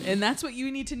 And that's what you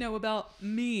need to know about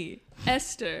me,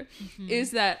 Esther,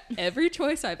 is that every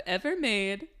choice I've ever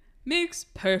made makes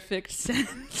perfect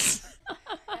sense.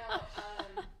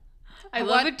 I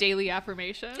love a daily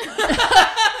affirmation.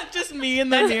 Just me in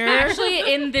the mirror.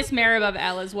 Actually, in this mirror above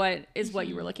L is what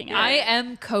you were looking at. I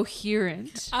am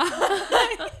coherent.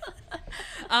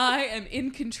 I am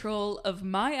in control of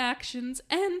my actions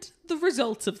and the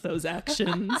results of those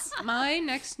actions. My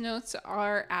next notes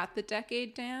are at the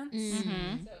decade dance.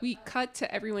 We cut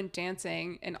to everyone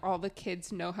dancing, and all the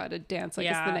kids know how to dance like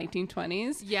Yeah. it's the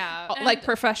 1920s. Yeah. Like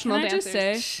professional Can I dancers.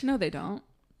 just say, no, they don't.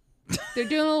 They're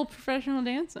doing a little professional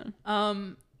dancing.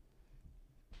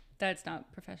 That's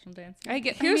not professional dancing. I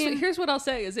get. Here's what I'll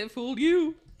say: is it fooled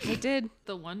you? It did.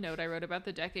 The one note I wrote about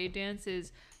the decade dance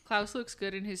is Klaus looks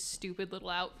good in his stupid little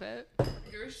outfit.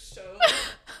 You're so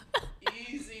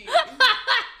easy.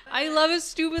 I love his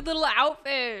stupid little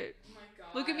outfit. Oh my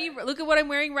God. Look at me. Look at what I'm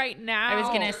wearing right now. I was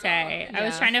gonna say. I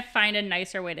was Yeah. trying to find a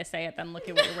nicer way to say it than look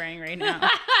at what you're wearing right now.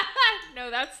 No,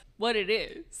 that's what it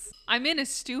is. I'm in a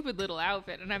stupid little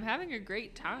outfit and I'm having a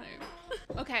great time.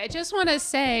 Okay, I just want to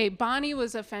say Bonnie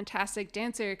was a fantastic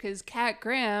dancer because Kat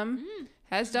Graham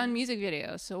has done music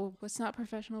videos. So what's not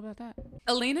professional about that?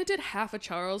 Elena did half a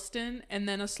Charleston, and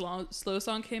then a slow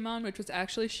song came on, which was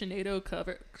actually Sinead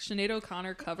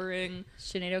O'Connor covering.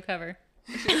 Sinead cover.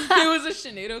 It was a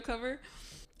Sinead cover,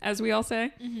 as we all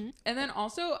say. Mm-hmm. And then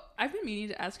also, I've been meaning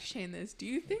to ask Shane this. Do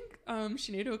you think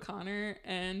Sinead O'Connor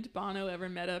and Bono ever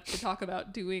met up to talk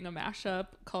about doing a mashup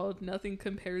called Nothing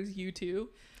Compares You To?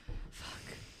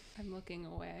 Fuck. I'm looking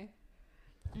away.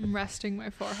 I'm resting my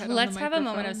forehead on Let's the have a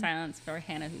moment of microphone. silence for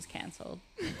Hannah, who's canceled.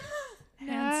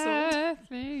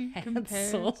 Nothing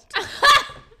compares. Canceled.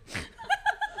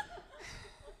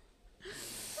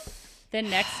 The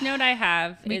next note I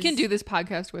have We is can do this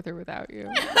podcast with or without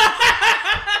you.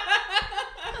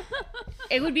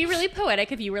 it would be really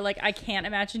poetic if you were like, I can't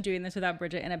imagine doing this without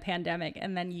Bridget in a pandemic,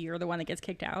 and then you're the one that gets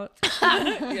kicked out.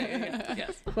 Yeah.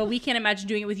 Yes. But we can't imagine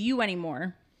doing it with you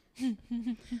anymore.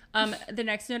 The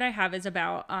next note I have is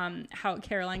about how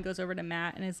Caroline goes over to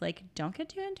Matt and is like, don't get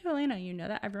too into Elena. You know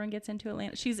that everyone gets into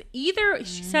Elena. She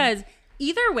says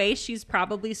either way she's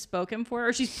probably spoken for,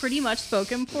 or she's pretty much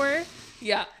spoken for.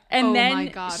 Yeah. And oh then my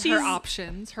God, she's, her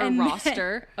options, her and then-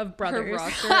 roster. of brothers. Her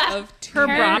roster of Her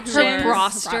Her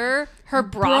broster. her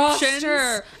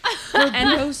broster.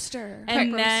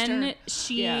 And then Broster.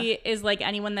 she is like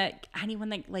anyone that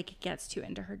like gets too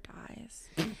into her dies.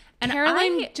 And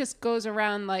Caroline I just goes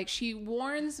around like she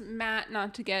warns Matt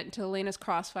not to get into Elena's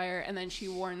crossfire, and then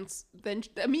then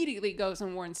immediately goes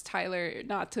and warns Tyler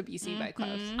not to be seen by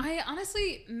Klaus. I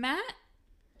honestly, Matt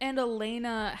and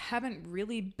Elena haven't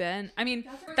really been. I mean,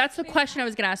 that's the question I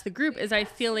was gonna ask the group. Is I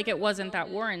feel like it wasn't that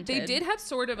warranted. they did have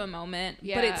sort of a moment, but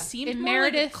Yeah. it seemed In more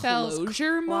Meredith like a Fell's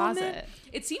closure moment. closet.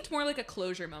 It seemed more like a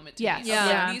closure moment to Yes. me. Yeah.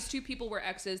 Like, Yeah. these two people were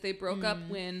exes. They broke up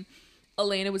when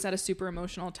Elena was at a super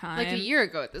emotional time. Like a year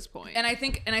ago at this point. And I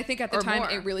think at the Or time more.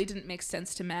 it really didn't make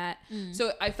sense to Matt.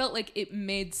 So I felt like it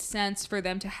made sense for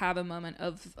them to have a moment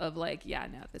of like, yeah,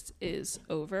 no, this is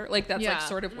over. Like that's like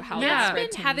sort of how Yeah. that's I've read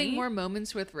been to having me. more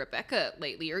moments with Rebecca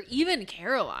lately, or even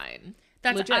Caroline.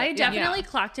 That's Legit, I yeah. definitely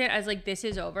clocked it as like this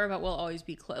is over, but we'll always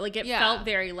be close. Like it Yeah. felt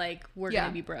very like we're Yeah.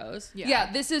 gonna be bros.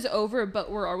 Yeah, this is over, but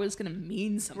we're always gonna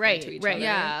mean something Right, to each right. other.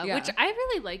 Yeah, which I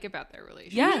really like about their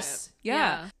relationship. Yes.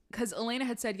 Yeah. Because Elena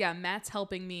had said, yeah, Matt's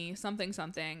helping me, something.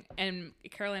 And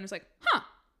Caroline was like, huh.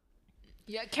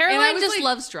 Yeah, And I Caroline was just like-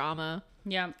 loves drama.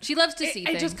 Yeah. She loves to see It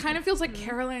things. just kind of feels like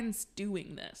Caroline's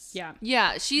doing this. Yeah.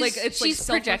 Yeah, she's Like, it's, like, she's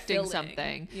projecting self-fulfilling.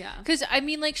 something. Yeah. Because I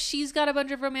mean, like she's got a bunch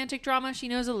of romantic drama. She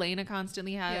knows Elena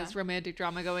constantly has Yeah. romantic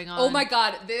drama going on. Oh my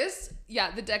God.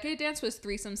 The decade dance was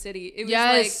Threesome City. It was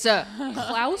Yes. like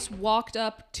Klaus walked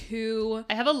up to.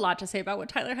 I have a lot to say about what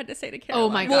Tyler had to say to Caroline. Oh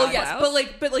my God. Well, God, yes, Klaus.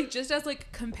 but like just as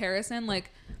like comparison,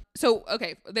 like so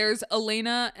okay, there's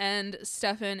Elena and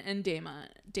Stefan and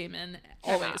Damon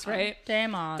always, right?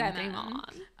 Damon.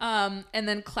 And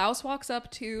then Klaus walks up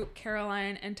to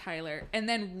Caroline and Tyler, and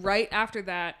then right after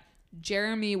that,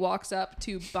 Jeremy walks up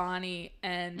to Bonnie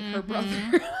and her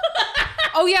brother.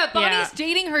 Oh yeah, Bonnie's Yeah.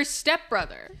 dating her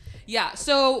stepbrother. Yeah,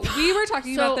 so we were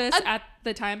talking So, about this at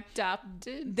the time.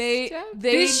 They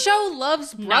This show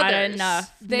loves brothers. Not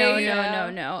enough. They-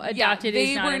 No. Adopted they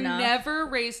is not were enough. never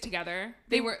raised together.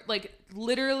 They were like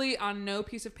literally on no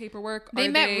piece of paperwork. They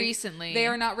are met recently. They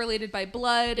are not related by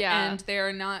blood, Yeah. and they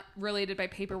are not related by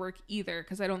paperwork either.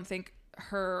 Because I don't think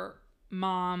her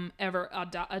mom ever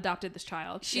adopted this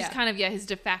child. She's kind of his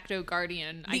de facto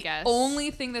guardian, I guess. The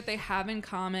only thing that they have in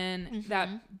common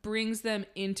that brings them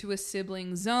into a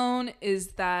sibling zone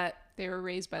is that They were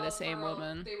raised by the same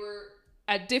woman. they were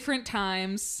at different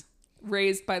times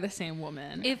raised by the same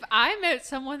woman. If I met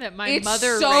someone that my It's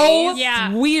mother so raised,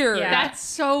 Yeah. weird. Yeah. that's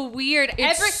so weird.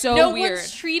 It's so no weird.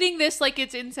 one's treating this like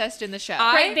it's incest in the show.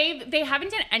 Right, they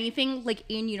haven't done anything like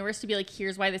in universe to be like,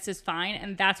 here's why this is fine,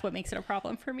 and that's what makes it a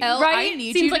problem for me. Elle, right? I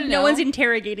need Seems you like to no know- one's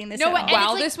interrogating this. No, at all. and it's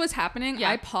While like- this was happening,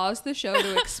 Yeah. I paused the show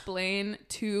to explain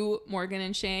to Morgan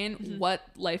and Shane what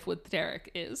life with Derek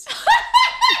is.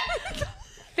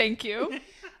 Thank you.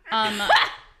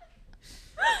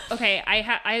 Okay,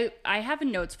 I have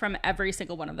notes from every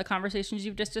single one of the conversations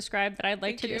you've just described that I'd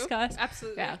like to discuss.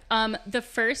 Absolutely. Yeah. The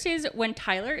first is when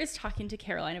Tyler is talking to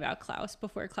Caroline about Klaus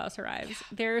before Klaus arrives.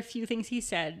 There are a few things he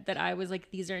said that I was like,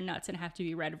 these are nuts and have to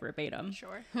be read verbatim.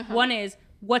 Sure. One is,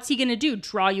 what's he gonna do?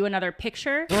 Draw you another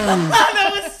picture?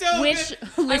 That was so Which good.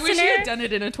 I wish you listener? had done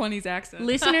it in a 20s accent.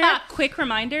 Listener, quick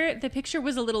reminder: the picture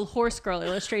was a little horse girl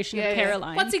illustration of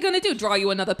Caroline. What's he gonna do? Draw you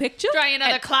another picture? Try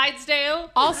another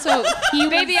Clydesdale. Also,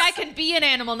 Maybe I can be an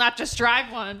animal, not just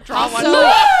drive one. Draw one.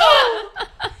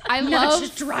 I Not love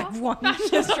just drive one.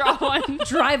 Just draw one.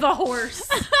 Drive a horse.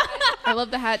 I love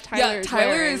the hat Tyler is Tyler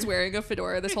wearing. is wearing a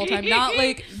fedora this whole time. Not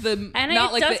like the And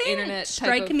not it like doesn't the internet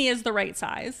strike type of, me as the right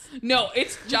size. No,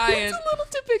 it's giant. It's a little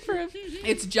too big for him.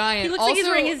 It's giant. He looks also, like he's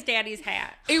wearing his daddy's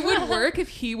hat. it would work if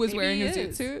he was wearing a he zoot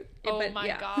is. suit, Oh But my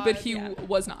yeah. god. but he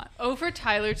was not. Oh, for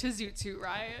Tyler to Zoot Suit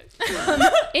Riot.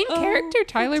 In character,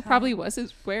 Tyler probably was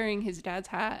wearing his dad's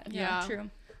hat. Yeah. True.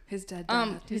 His dead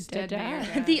dad. His dead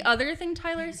dad. The other thing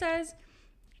Tyler says,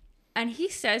 and he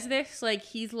says this like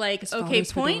he's like, okay,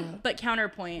 father's point, fedora. but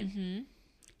counterpoint.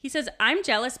 He says, I'm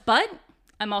jealous, but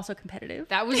I'm also competitive.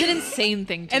 That was an insane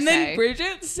thing to And say. then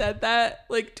Bridget said that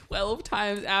like 12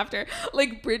 times after.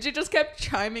 Like Bridget just kept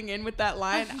chiming in with that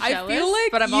line. I jealous, feel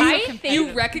like but I'm also you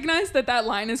competitive. recognize that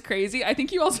line is crazy. I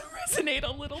think you also resonate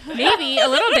a little bit. Maybe a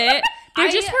little bit. There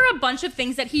just were a bunch of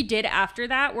things that he did after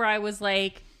that where I was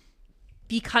like,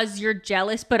 because you're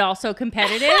jealous but also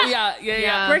competitive.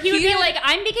 Yeah. Where he would be like,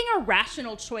 I'm making a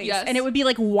rational choice. Yes. And it would be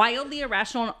like wildly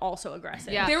irrational and also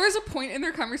aggressive. Yeah. There was a point in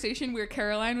their conversation where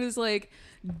Caroline was like,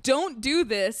 don't do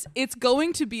this. It's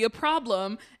going to be a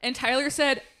problem. And Tyler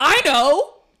said, I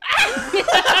know.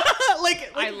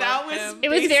 like I that love was him. It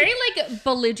was very like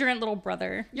belligerent little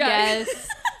brother. Yes.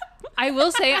 I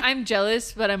will say I'm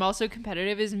jealous, but I'm also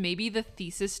competitive is maybe the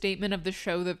thesis statement of the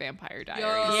show The Vampire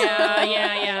Diaries.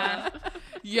 Yeah.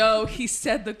 Yo, he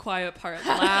said the quiet part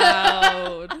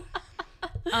loud.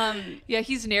 Yeah,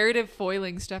 he's narrative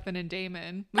foiling Stefan and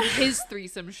Damon with his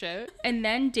threesome shit. And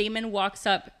then Damon walks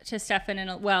up to Stefan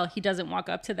and, well, he doesn't walk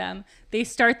up to them. They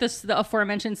start the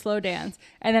aforementioned slow dance.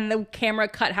 And then the camera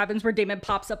cut happens where Damon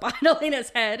pops up on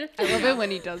Elena's head. I love it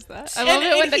when he does that. I love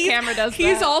it when the camera does that.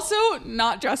 He's also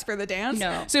not dressed for the dance.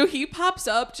 No. So he pops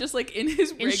up just like in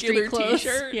his In regular street clothes.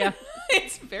 t-shirt. Yeah.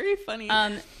 It's very funny.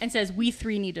 And says, we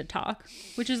three need to talk,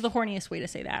 which is the horniest way to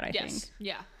say that, I think.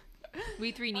 Yeah.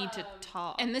 We three need to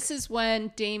talk. And this is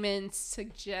when Damon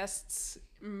suggests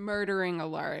murdering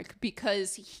Alaric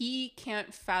because he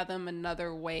can't fathom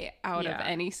another way out of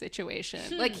any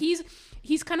situation. Like he's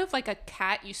kind of like a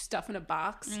cat you stuff in a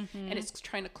box and it's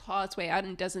trying to claw its way out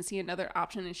and doesn't see another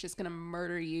option. It's just going to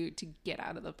murder you to get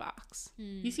out of the box.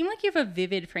 You seem like you have a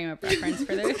vivid frame of reference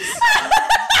for this.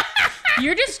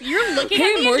 You're looking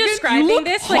Hey, at me Morgan, and you describing look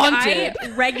this like haunted. I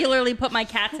regularly put my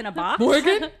cats in a box.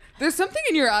 Morgan, there's something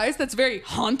in your eyes that's very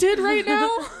haunted right now.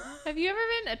 Have you ever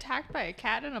been attacked by a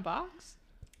cat in a box?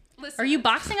 Are you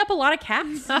boxing up a lot of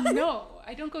cats? No,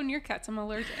 I don't go near cats. I'm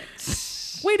allergic.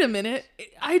 Wait a minute.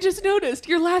 I just noticed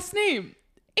your last name.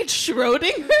 It's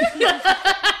Schrodinger.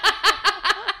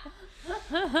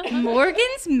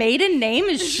 Morgan's maiden name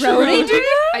is Schrodinger?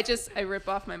 I rip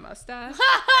off my mustache.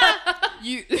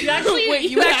 You actually- wait.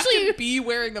 you have actually- to be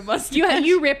wearing a mustache.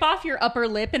 You rip off your upper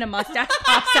lip and a mustache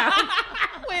pops out.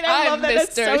 Wait, I love that.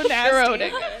 That's so Mr.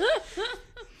 nasty.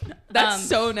 That's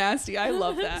so nasty. I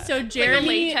love that. So Jeremy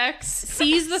latex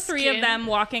sees the three of skin. them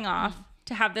walking off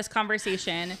to have this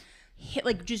conversation.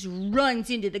 Just runs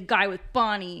into the guy with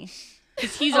Bonnie.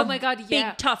 Because he's Oh my God, big,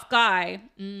 yeah. tough guy.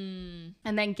 And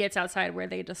then gets outside where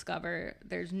they discover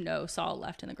there's no salt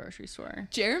left in the grocery store.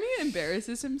 Jeremy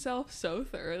embarrasses himself so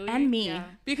thoroughly. And me. Yeah.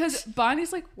 Because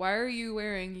Bonnie's like, why are you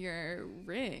wearing your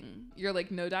ring? Your like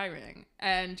no dye ring.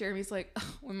 And Jeremy's like,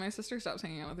 when my sister stops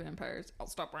hanging out with vampires, I'll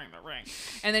stop wearing the ring.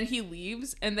 And then he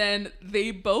leaves, and then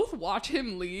they both watch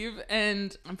him leave,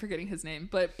 and I'm forgetting his name,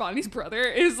 but Bonnie's brother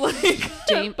is like Bonnie's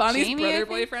Jamie, I brother think?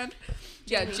 boyfriend.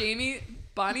 Yeah, Jamie,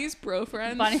 Bonnie's bro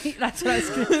friend. Bonnie, that's what I was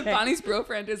going to say. Bonnie's bro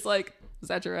friend is like, is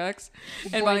that your ex?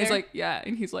 And Boy Bonnie's there? like, yeah.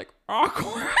 And he's like,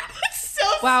 awkward. It's so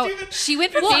Wow, stupid. she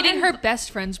went from dating her best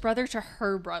friend's brother to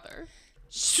her brother.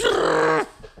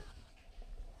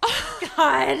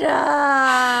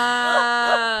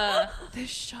 God. This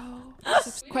show.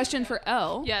 Question for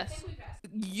Elle. Yes.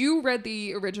 You read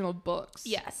the original books.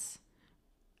 Yes.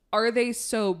 Are they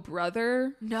so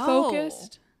brother No.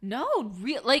 focused? No,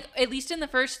 like at least in the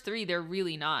first three, they're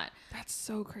really not. That's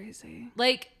so crazy.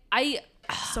 Like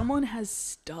Someone has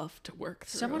stuff to work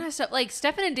through. someone has to like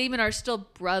Stefan and Damon are still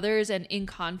brothers and in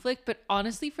conflict, but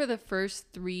honestly, for the first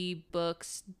three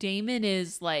books, Damon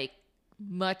is like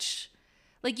much.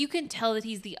 Like, you can tell that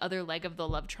he's the other leg of the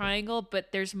love triangle,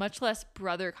 but there's much less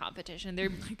brother competition. They're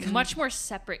much more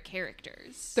separate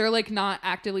characters. They're like not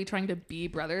actively trying to be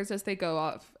brothers as they go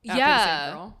off after the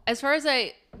same girl. As far as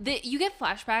you get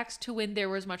flashbacks to when there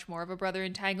was much more of a brother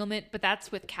entanglement, but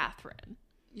that's with Catherine.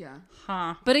 Yeah.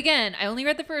 Huh. But again, I only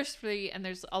read the first 3, and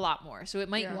there's a lot more, so it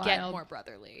might get Wild. more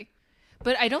brotherly.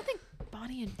 But I don't think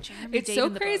Bonnie and Jeremy. It's date so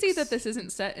in the crazy books. that this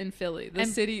isn't set in Philly, the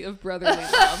city of brotherly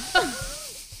love.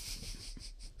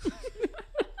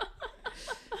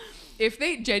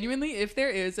 If there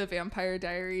is a Vampire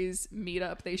Diaries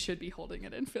meetup, they should be holding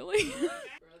it in Philly.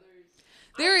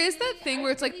 There is that thing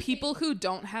where it's like people who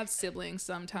don't have siblings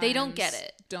sometimes They don't get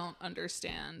it. Don't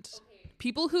understand.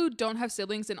 People who don't have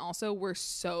siblings and also were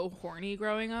so horny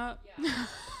growing up.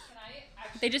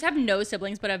 They just have no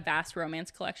siblings but a vast romance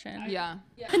collection. Yeah.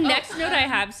 The next note I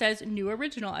have says new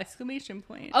original exclamation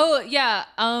point. Oh yeah.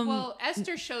 Well,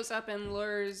 Esther shows up and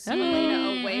lures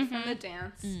Elena away from the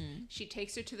dance. She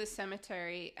takes her to the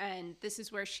cemetery, and this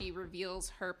is where she reveals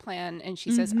her plan, and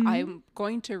she says, I'm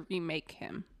going to remake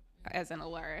him as an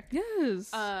Alaric.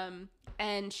 Yes.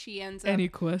 And she ends up... Any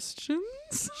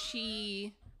questions?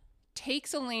 She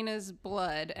takes Elena's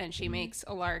blood, and she makes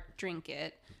Alaric drink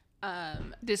it.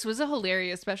 This was a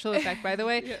hilarious special effect, by the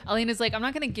way. Elena's like, I'm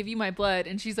not going to give you my blood.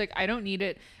 And she's like, I don't need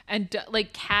it. And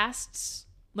like casts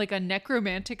like a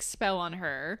necromantic spell on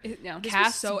her.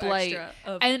 Casts so blight. extra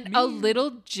of And me. a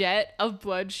little jet of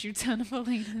blood shoots out of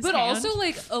Elena's But hand. also,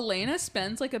 like, Elena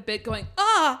spends, like, a bit going,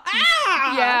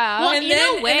 Yeah. Well, and in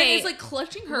then, a way- and then it's, like,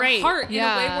 clutching her Right. heart in a way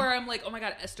Yeah. where I'm like, oh, my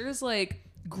God, Esther is, like,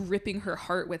 gripping her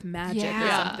heart with magic or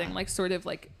Yeah. something. Like, sort of,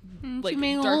 like She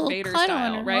made a Darth little Vader cut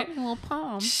style, on her right? little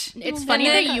palm. It's funny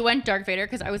that you went Darth Vader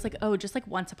because I was like, oh, just like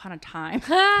Once Upon a Time.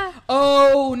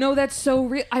 Oh, no, that's so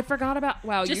real. I forgot about,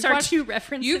 wow. Just you've our watched, two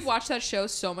references. You've watched that show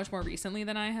so much more recently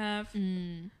than I have.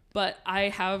 But I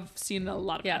have seen a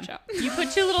lot of Yeah. catch up. You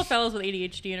put two little fellows with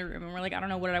ADHD in a room and we're like, I don't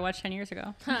know, what did I watch 10 years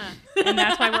ago? And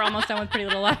that's why we're almost done with Pretty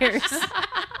Little Liars.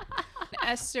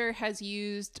 Esther has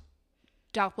used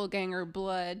doppelganger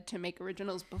blood to make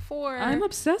originals before. I'm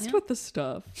obsessed with the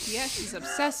stuff. Yeah, she's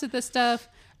obsessed with this stuff.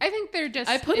 I think they're just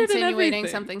I put it in insinuating everything.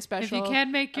 something if special. you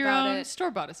can't make your about own, it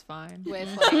store-bought is fine. with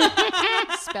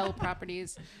like spell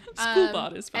properties.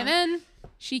 Schoolbot is fine. And then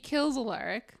she kills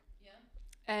Alaric.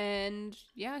 And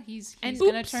he's And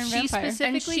gonna turn she vampire.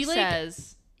 specifically she, like-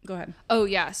 says, Go ahead. oh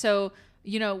yeah, so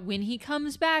you know, when he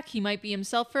comes back, he might be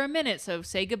himself for a minute. So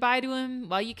say goodbye to him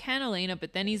while you can, Elena,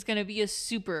 but then he's going to be a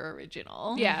super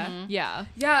original. Yeah. Yeah.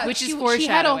 Yeah, Which is She had a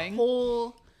foreshadowing.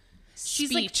 whole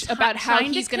She's like speech about how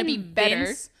trying he's gonna be better.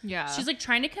 convince- Yeah. She's like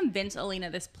trying to convince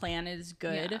Elena this plan is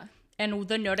good. Yeah. And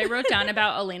the note I wrote down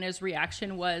about Elena's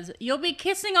reaction was, you'll be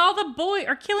kissing all the boys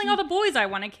or killing all the boys I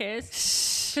want to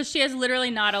kiss. Because she has literally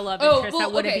not a love interest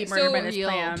that wouldn't be murdered by this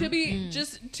plan. To be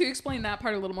just to explain that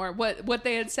part a little more, what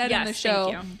they had said in the Yes,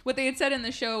 show, thank you. what they had said in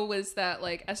the show was that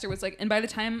like Esther was like, and by the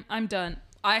time I'm done,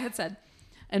 I had said,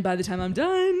 and by the time I'm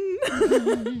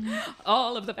done,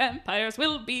 all of the vampires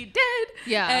will be dead.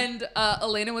 Yeah. And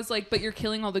Elena was like, but you're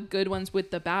killing all the good ones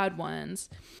with the bad ones,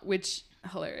 which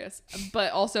hilarious.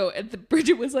 But also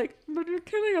Bridget was like, but you're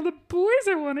killing all the boys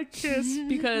I want to kiss,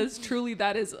 because truly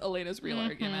that is Elena's real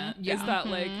argument. Is that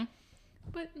like,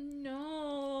 but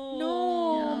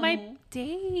no, my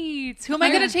dates. Who am I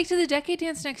going to take to the decade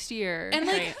dance next year? and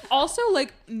like also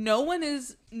like no one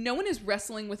is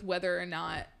wrestling with whether or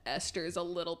not Esther is a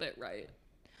little bit right.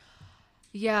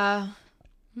 yeah.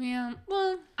 Yeah.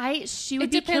 Well, She would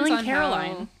it be depends killing on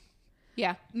Caroline. how-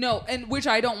 Yeah. No, and which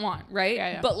I don't want, right?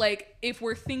 Yeah. But like if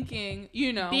we're thinking,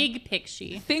 Big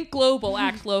picture. think global,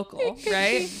 act local,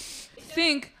 right?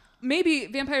 Think maybe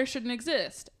vampires shouldn't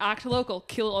exist. Act local,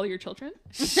 kill all your children.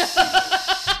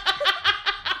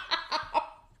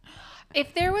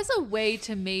 If there was a way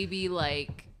to maybe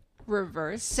like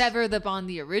Reverse. sever the bond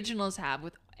the originals have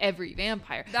with every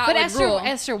vampire. That But would rule.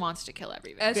 Esther wants to kill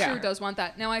every vampire. Esther does want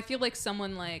that. Now I feel like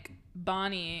someone like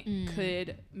Bonnie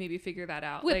could maybe figure that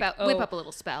out. Whip like, up a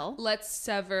little spell. let's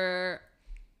sever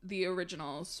the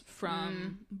originals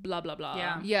from blah blah blah.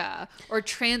 Yeah. Yeah. Or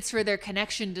transfer their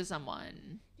connection to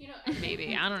someone.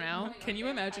 Maybe. I don't know. Can you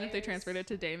imagine if they transferred it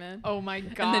to Damon? Oh my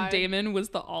god. And then Damon was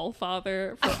the all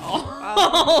father for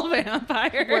all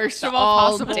vampires. Worst of all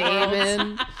all possible worlds.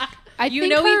 Damon. You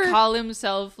know he'd call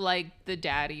himself like the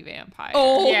daddy vampire.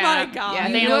 Oh Yeah. my god. Yeah,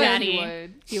 Vamp he would. Daddy. He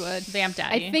would. He would. Vamp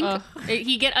Daddy. I think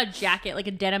He'd get a jacket, like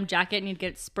a denim jacket, and he'd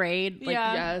get sprayed. Like,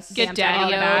 Yes. Get Vamp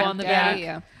Daddy daddy on the back. on the Daddy,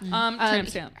 back. yeah. Tramp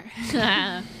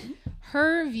stamp.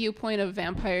 Her viewpoint of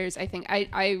vampires, I think I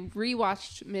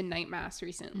rewatched Midnight Mass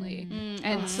recently,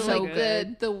 and so so like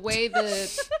good. the way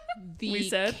We the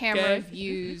said camera gay.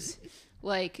 views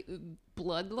like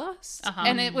bloodlust, Uh-huh.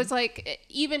 and it was like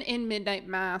even in Midnight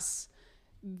Mass,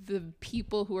 the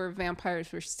people who are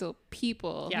vampires were still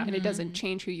people, Yeah. and it doesn't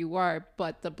change who you are,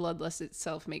 but the bloodlust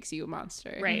itself makes you a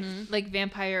monster. Right. Like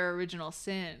vampire original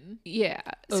sin. Yeah.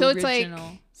 So it's like,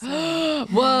 sin.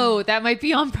 Whoa, that might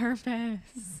be on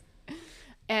purpose.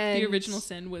 and The original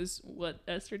sin was what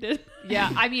Esther did.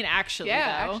 Yeah, I mean, actually,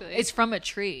 Yeah, though. actually. It's from a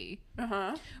tree.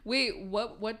 Wait,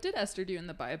 what did Esther do in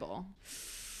the Bible?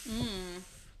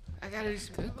 I gotta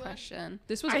just Good question.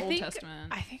 This was Old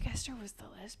Testament. I think Esther was the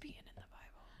lesbian in the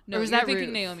Bible. No, Or was you're that thinking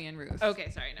Ruth? Naomi and Ruth. Okay,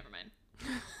 sorry, never mind.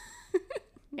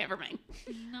 Never mind.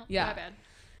 No, Yeah. my bad.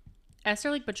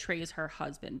 Esther like betrays her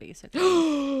husband basically.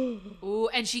 Ooh,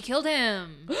 and she killed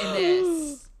him in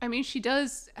this. I mean, she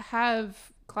does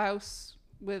have Klaus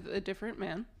with a different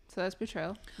man, so that's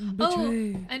betrayal.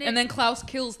 And then Klaus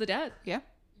kills the dad. Yeah.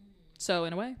 So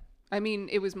in a way. I mean,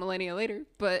 it was millennia later,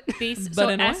 but So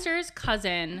in a way. Esther's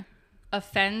cousin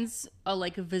offends a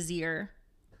vizier,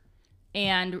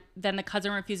 and then the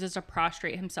cousin refuses to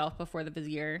prostrate himself before the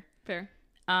vizier. Fair.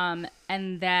 And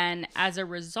then as a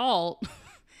result,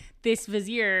 this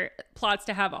vizier plots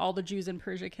to have all the Jews in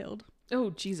Persia killed. Oh,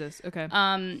 Jesus. Okay.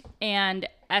 And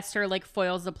Esther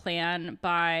foils the plan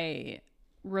by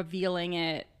revealing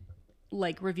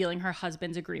her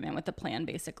husband's agreement with the plan,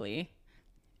 basically.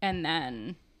 And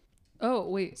then oh,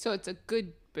 wait. so it's a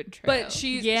good betrayal. But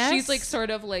she's Yes. sort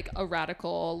of a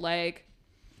radical,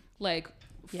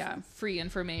 yeah. free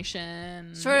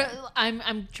information. Sort of,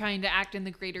 I'm trying to act in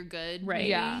the greater good. Right.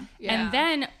 Yeah.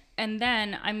 And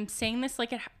then I'm saying this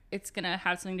it's gonna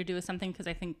have something to do with something because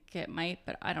I think it might,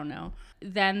 but I don't know.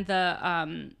 Then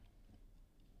the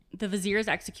vizier is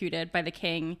executed by the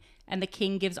king, and the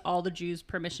king gives all the Jews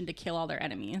permission to kill all their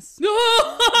enemies.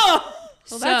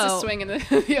 Well, that's a swing in the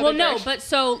other Well, no, direction. but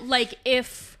so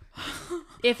if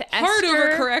Hard Esther,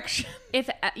 overcorrection.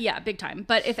 yeah, big time.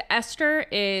 But if Esther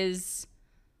is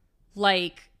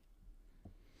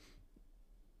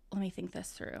let me think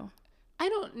this through. I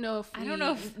don't know if I'm Julie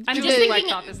just thinking. Like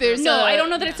thought this through. I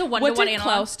don't know that it's a What one-to-one did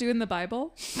analog. Klaus do in the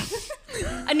Bible?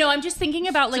 No, I'm just thinking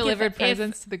about Delivered if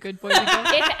presents to the good boys and girls.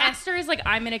 if Esther is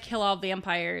I'm gonna kill all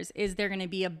vampires, is there gonna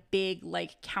be a big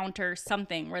counter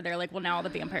something where they're well, now all the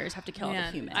vampires have to kill all the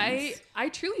humans? I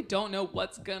truly don't know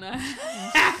what's gonna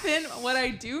happen. What I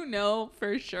do know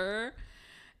for sure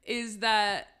is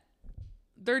that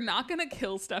they're not gonna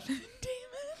kill Stefan and Damon.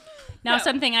 Now,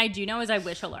 something I do know is I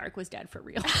wish Alaric was dead for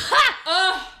real.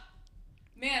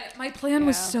 Man, my plan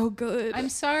was so good. I'm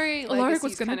sorry, Alaric Legacy's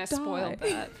was gonna kind of die. spoiled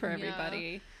that for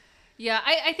everybody. Yeah,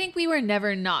 I think we were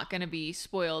never not going to be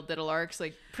spoiled that Alaric's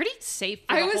pretty safe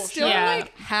for I the was whole still show. Yeah.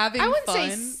 having I wouldn't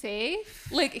fun. say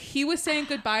safe. He was saying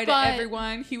goodbye to But-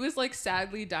 everyone. He was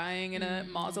sadly dying in a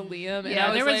mausoleum. And Yeah, I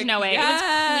was there was no way. Yes!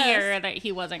 It was clear that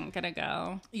he wasn't gonna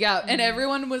go. Yeah, and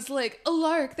everyone was like,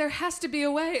 Alaric, there has to be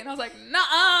a way. And I was like,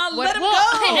 nah, let him Well,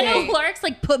 go. and Alaric's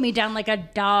put me down like a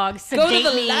dog, to sedate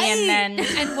the me, light. and then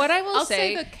And what I will I'll say,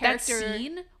 say the that character-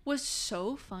 scene was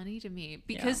so funny to me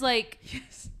because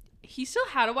Yes. he still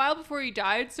had a while before he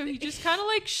died, so he just kind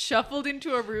of shuffled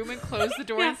into a room and closed the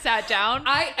door and sat down.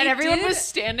 And everyone was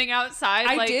standing outside.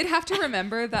 I did have to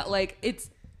remember that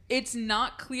it's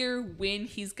not clear when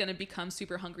he's gonna become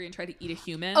super hungry and try to eat a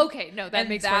human. Okay, no, that and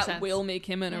makes that more sense. will make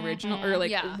him an original or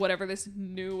Yeah. whatever this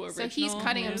new So original. he's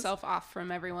cutting is. himself off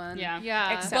from everyone. Yeah.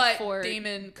 Yeah. Except But for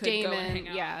Damon could go and hang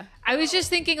out. Yeah. I was just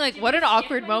thinking, what an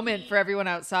awkward moment for everyone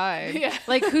outside. Yeah.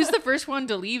 Who's the first one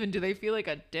to leave, and do they feel like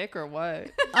a dick or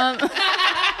what?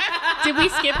 did we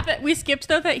skip that? We skipped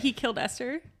though that he killed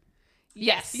Esther.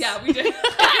 Yes. Yeah, we did.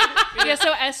 Yeah,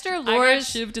 so Esther I got lures...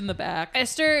 shivved in the back.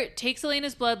 Esther takes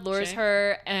Elena's blood, lures Shanked.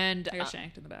 her, and... I got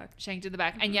shanked in the back. shanked in the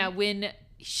back. And yeah, when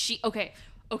she... Okay,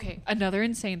 another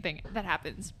insane thing that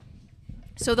happens.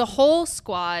 So the whole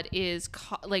squad is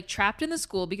trapped in the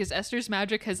school because Esther's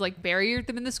magic has barriered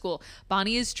them in the school.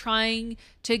 Bonnie is trying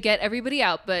to get everybody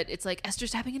out, but it's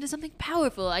Esther's tapping into something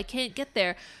powerful. I can't get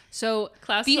there. So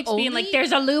Klaus the keeps being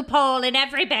there's a loophole in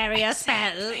every barrier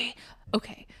spell.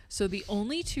 Okay, so the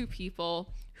only two people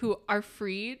who are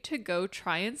free to go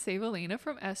try and save Elena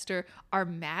from Esther are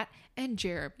Matt and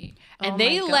Jeremy. And Oh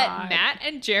they my let God. Matt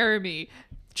and Jeremy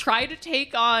try to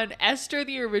take on Esther,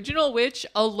 the original witch,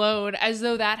 alone, as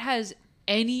though that has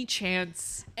any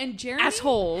chance. And Jeremy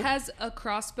Asshole. has a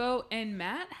crossbow, and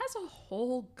Matt has a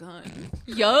whole gun.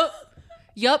 Yup.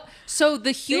 So the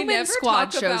They human never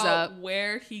squad talk shows about up.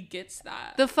 where he gets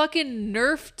that. The fucking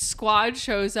nerfed squad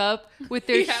shows up with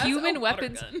their He has human a water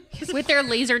weapons. gun. With their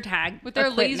laser tag. With their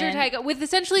laser tag, with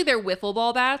essentially their wiffle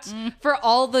ball bats for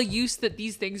all the use that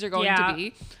these things are going to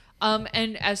be.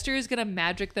 And Esther is gonna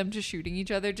magic them to shooting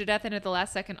each other to death, and at the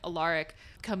last second, Alaric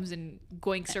comes and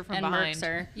goinks her from and behind. murks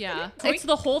her. Yeah, It's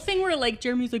the whole thing where like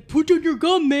Jeremy's like, put down your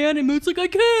gun, man, and Moon's like, I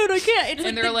can't. It's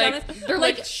and like they're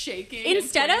like shaking.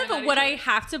 instead of what I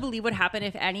have to believe would happen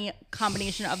if any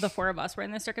combination of the four of us were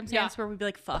in this circumstance, where we'd be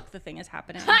like, fuck, the thing is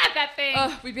happening. that thing.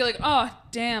 We'd be like, oh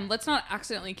damn, let's not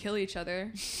accidentally kill each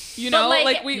other. You know,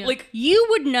 like you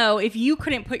would know if you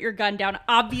couldn't put your gun down.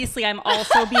 Obviously, I'm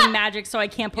also being magic, so I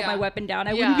can't put my weapon down.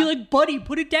 I wouldn't be like, buddy,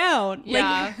 put it down.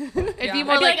 Yeah, it'd be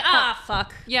more I'd be like, ah,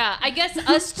 fuck. yeah. I guess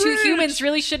us two humans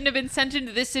really shouldn't have been sent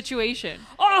into this situation.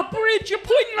 Oh, Bridge, you're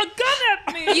pointing a gun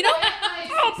at me. You know,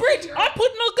 oh, Bridge, I'm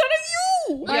putting a gun at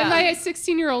you. Yeah. I'm like a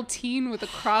 16-year-old teen with a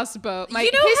crossbow. My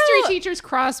You know history how- teacher's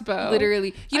crossbow.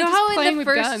 literally. You I'm know just how in playing the with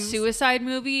first guns. Suicide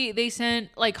movie they sent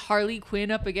like Harley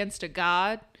Quinn up against a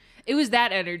god? It was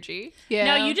that energy. Yeah.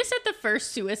 Now you just said the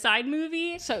first Suicide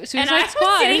movie, So and Suicide I Squad.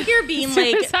 was sitting here being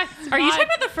like, Suicide "Are you Squad. talking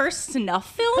about the first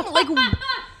snuff film?" Like,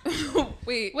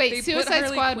 Wait, Wait, they put Suicide Harley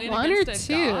Squad Quinn 1 or against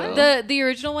a 2? god? the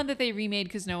original one that they remade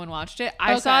because no one watched it.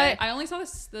 I saw it. I only saw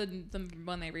the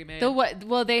one they remade. The what?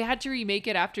 Well, they had to remake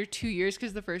it after 2 years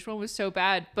because the first one was so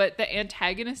bad. But the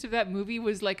antagonist of that movie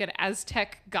was like an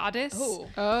Aztec goddess. Oh.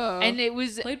 And it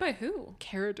was Played by who?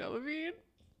 Cara Delevingne.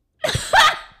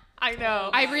 I know.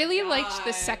 I really liked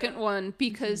the second one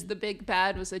because the big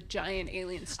bad was a giant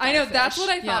alien starfish. I know, that's what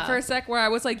I thought Yeah. for a sec, where I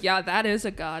was like, yeah, that is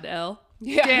a god, L.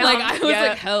 Yeah. Damn. Like, I was Yeah.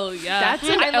 like, hell yeah. That's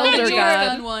an I love elder that James god.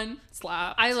 Gunn one.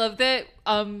 Slap. I love that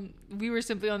we were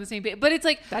simply on the same page. But it's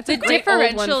like That's the a great old one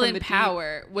differential from in the deep.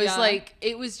 power was Yeah. like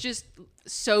it was just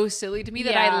so silly to me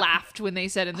that Yeah. I laughed when they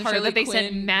said in the show Harley that they sent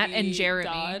Quinn Matt and v. Jeremy.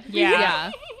 God.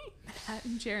 yeah. Pat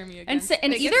and Jeremy And against. so,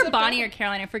 and Biggest either of Bonnie them. or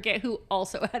Caroline, I forget who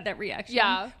also had that reaction.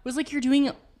 Yeah. was like, "You're doing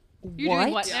You're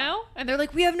doing what now? And they're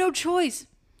like, we have no choice.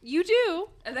 You do.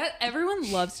 And that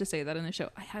everyone loves to say that in the show.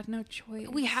 I had no choice.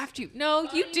 We have to. No,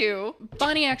 you do.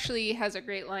 Bonnie actually has a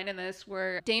great line in this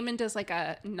where Damon does like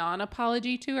a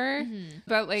non-apology to her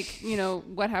about like, you know,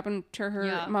 what happened to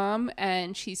her mom.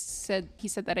 And he said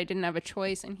that I didn't have a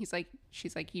choice. And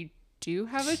she's like, you do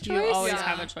have a choice. You always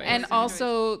have a choice." And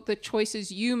also the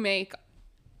choices you make,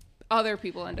 other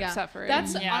people end up suffering.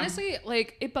 That's Yeah. honestly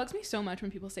like, it bugs me so much when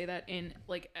people say that in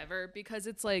like ever, because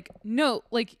it's like, no,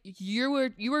 like you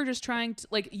were just trying to,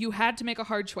 like, you had to make a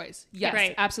hard choice. Yes,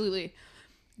 Right. absolutely.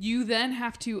 You then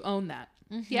have to own that.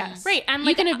 yes. Right, and, you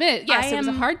like, can admit, yes, I it was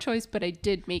a am- hard choice, but I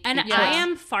did make And the choice. I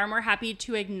am far more happy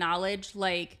to acknowledge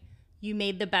like you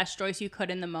made the best choice you could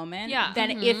in the moment. Yeah.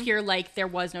 Than if you're like there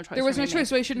was no choice. There was for no me to make. choice,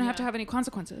 so I shouldn't have to have any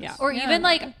consequences. Yeah. Or even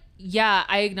like, yeah,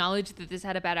 I acknowledge that this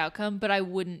had a bad outcome, but I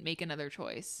wouldn't make another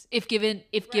choice. If given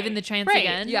the chance Right.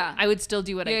 again, Yeah. I would still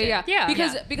do what I did. Yeah.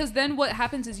 Because then what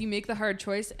happens is you make the hard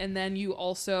choice, and then you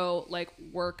also like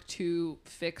work to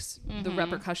fix the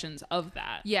repercussions of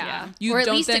that. Yeah. You Or at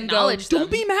don't least then acknowledge go, them.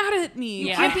 don't be mad at me.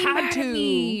 Yeah. I Can't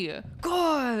be had to.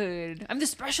 Good. I'm the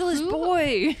specialist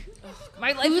boy.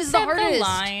 My life Who is the said hardest. the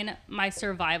line, "My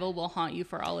survival will haunt you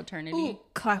for all eternity"?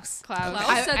 Klaus.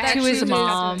 Klaus said that to his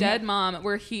mom. dead mom,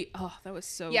 where that was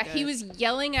so Yeah, good. he was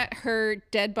yelling at her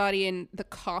dead body in the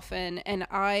coffin, and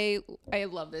I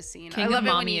love this scene. King I of love it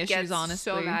when mommy he issues, gets so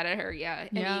honestly. mad at her. Yeah, and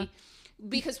Yeah.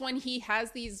 because when he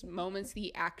has these moments,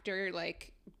 the actor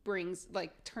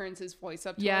turns his voice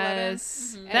up to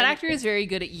Yes. 11. That actor is very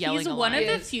good at yelling. He's a one lot. of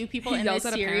the few people He in yells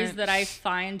this at a series parent. that I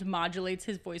find modulates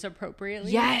his voice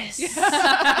appropriately. Yes.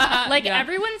 Like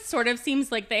everyone sort of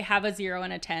seems like they have a 0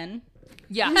 and a 10.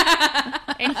 Yeah.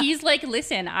 And he's like,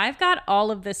 "Listen, I've got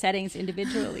all of the settings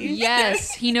individually."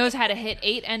 Yes. He knows how to hit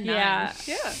 8 and 9.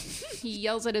 Yeah. He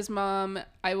yells at his mom,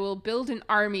 "I will build an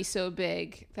army so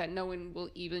big that no one will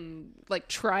even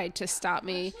try to stop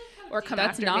me or come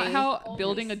That's after not me." how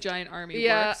building a giant army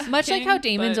Yeah. works. Much like King, how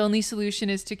Damon's but- only solution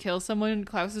is to kill someone,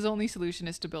 Klaus's only solution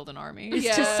is to build an army.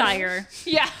 It's to sire.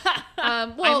 Yeah.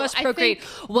 Well, I must procreate.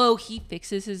 think- Whoa, he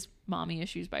fixes his mommy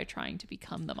issues by trying to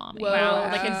become the mommy. Wow,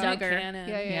 like a Yeah. Duggar. Cannon.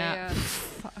 Yeah.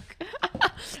 Fuck.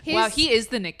 His, Wow, he is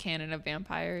the Nick Cannon of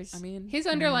vampires. I mean, his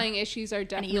underlying issues are Elon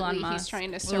definitely he's Musk.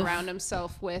 trying to surround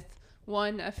himself with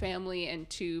 1, a family, and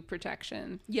 2,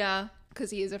 protection, yeah.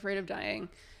 because he is afraid of dying.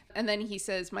 And then he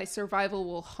says, "My survival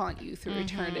will haunt you through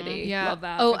eternity." Yeah. love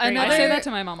that. Oh, Great. another. I say that to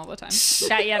my mom all the time.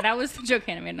 That was the joke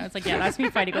Hannah made. And I was like, yeah, that's me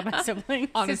fighting with my siblings.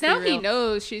 Because Honestly, now he real.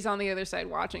 knows she's on the other side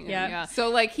watching him. Yeah.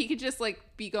 So he could just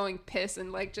be going piss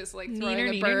and just throwing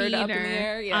Neener, a bird neener, up in the neener.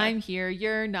 air. Yeah. I'm here.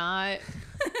 You're not.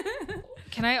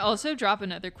 Can I also drop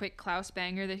another quick Klaus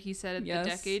banger that he said at Yes. the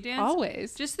decade dance?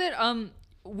 always. Just that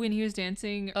when he was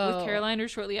dancing with Caroline or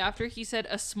shortly after, he said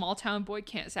a small town boy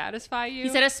can't satisfy you. He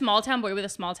said, "A small town boy with a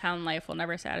small town life will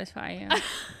never satisfy you."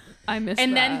 I missed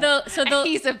and that. then the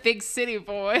He's a big city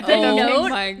boy. the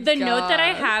note that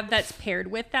I have that's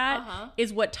paired with that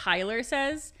is what Tyler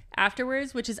says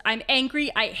afterwards, which is, I'm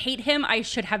angry, I hate him, I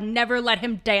should have never let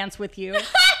him dance with you.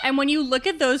 And when you look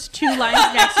at those two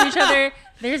lines next to each other,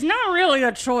 there's not really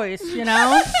a choice, you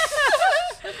know?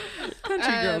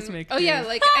 Country girls make yeah,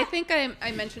 like I think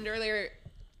I mentioned earlier,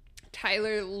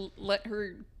 Tyler let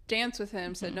her dance with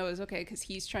him, said no, it's okay, because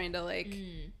he's trying to like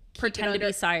Pretend to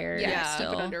be sire. Yeah, keep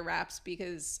it under wraps,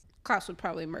 because Klaus would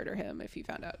probably murder him if he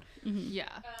found out. Yeah.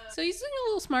 So he's a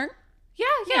little smart.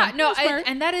 Yeah. No,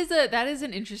 and that is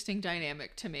an interesting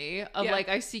dynamic to me of like,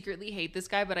 I secretly hate this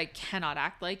guy, but I cannot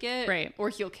act like it, right? Or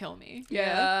he'll kill me.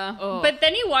 Yeah. Oh. But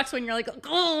then he walks when you're like,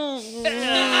 oh,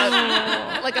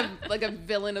 like a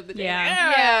villain of the day.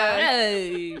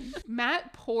 Yeah.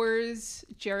 Matt pours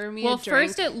Jeremy. Well, a drink.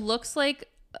 first it looks like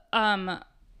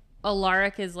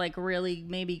Alaric is like really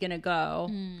maybe gonna go.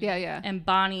 Yeah. And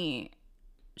Bonnie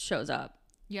shows up.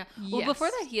 Yeah. Well, before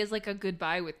that, he has like a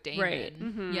goodbye with Damon. Right.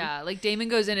 Mm-hmm. Yeah. Like Damon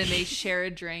goes in and they share a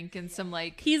drink and some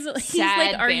like he's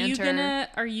sad like, are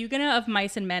banter. you gonna of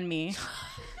mice and men me?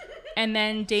 And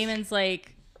then Damon's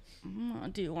like,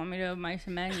 do you want me to have mice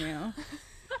and men you?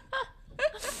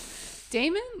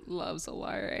 Damon loves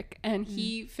Alaric, and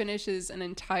he finishes an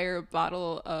entire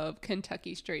bottle of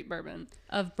Kentucky straight bourbon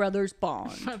of Brothers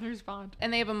Bond. Brothers Bond.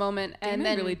 And they have a moment, and Damon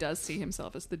then really does see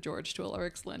himself as the George to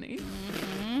Alaric's Lenny.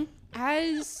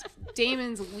 As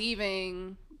Damon's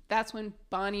leaving, that's when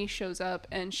Bonnie shows up,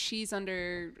 and she's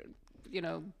under,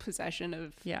 possession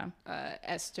of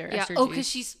Esther. Yeah. Esther Oh, G.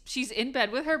 because she's in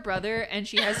bed with her brother, and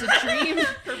she has a dream.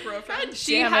 Her girlfriend.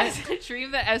 She has a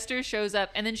dream that Esther shows up,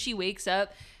 and then she wakes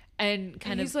up. And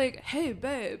he's like, hey,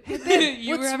 babe,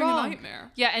 you were having a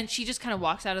nightmare. Yeah, and she just kind of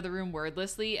walks out of the room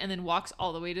wordlessly and then walks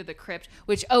all the way to the crypt,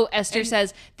 which, Esther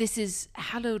says, this is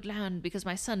hallowed land because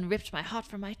my son ripped my heart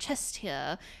from my chest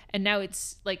here. And now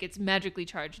it's magically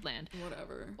charged land.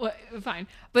 Whatever. Well, fine.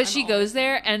 But she goes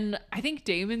there, and I think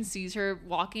Damon sees her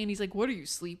walking, and he's like, what are you,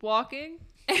 sleepwalking?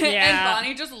 And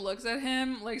Bonnie just looks at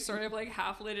him, like, sort of like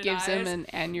half-lidded gives eyes. him an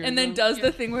aneurysm. And then does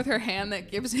the thing with her hand that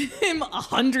gives him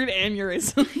 100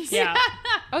 aneurysms. Yeah.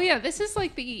 Oh, yeah, this is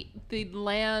like the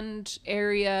land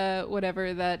area,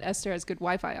 whatever, that Esther has good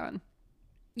Wi-Fi on.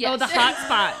 Yes. Oh, the hot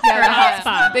spot. Yeah, the hot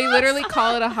spot. They literally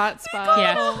call it a hot spot.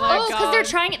 Yeah. Oh my God. Because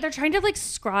they're trying to like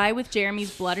scry with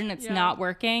Jeremy's blood, and it's not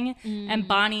working. And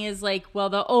Bonnie is like, well,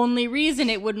 the only reason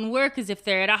it wouldn't work is if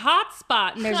they're at a hot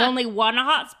spot, and there's only one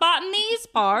hot spot in these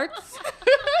parts.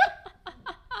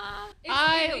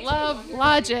 I love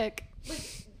logic.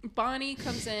 Bonnie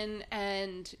comes in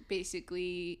and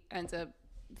basically ends up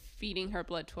feeding her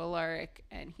blood to Alaric,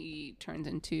 and he turns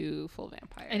into full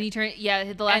vampire. And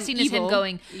the last scene is him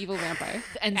going evil vampire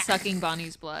and sucking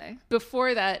Bonnie's blood.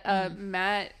 Before that,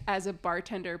 Matt, as a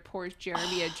bartender, pours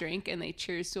Jeremy a drink, and they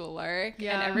cheers to Alaric.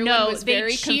 Yeah. And everyone was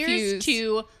very cheers confused.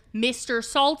 to Mr.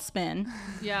 Saltzman.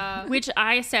 Yeah. Which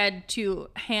I said to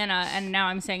Hannah, and now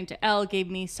I'm saying to Elle, gave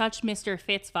me such Mr.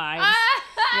 Fitz vibes.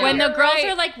 When the girls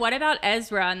are like, what about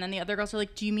Ezra? And then the other girls are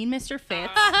like, do you mean Mr.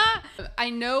 Fitz? I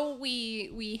know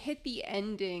we hit the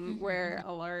ending where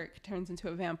Alaric turns into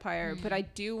a vampire, but I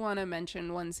do want to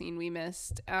mention one scene we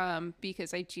missed,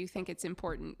 because I do think it's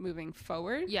important moving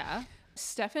forward. Yeah.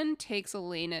 Stefan takes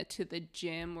Elena to the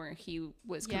gym where he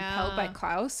was compelled by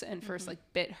Klaus and first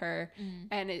bit her,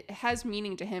 and it has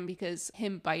meaning to him because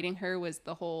him biting her was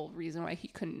the whole reason why he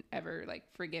couldn't ever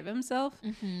forgive himself.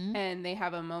 And they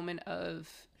have a moment of,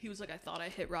 he was like, I thought I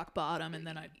hit rock bottom and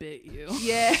then I bit you.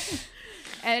 yeah.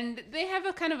 And they have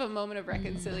a kind of a moment of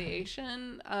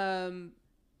reconciliation,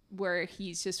 where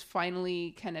he's just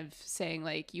finally kind of saying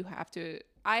like,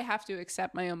 I have to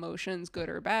accept my emotions, good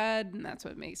or bad, and that's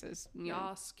what makes us,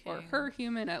 or her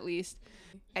human at least.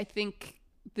 I think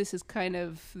this is kind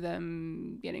of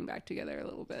them getting back together a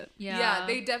little bit. Yeah,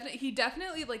 he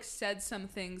definitely said some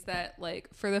things that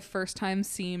for the first time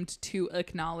seemed to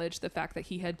acknowledge the fact that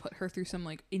he had put her through some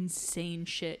insane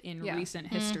shit in recent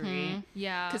history.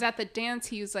 Yeah. Because at the dance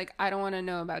he was like, I don't want to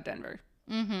know about Denver.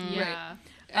 Yeah. Right.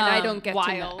 And I don't get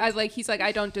to know. He's like,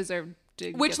 I don't deserve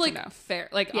to which get to know. Fair,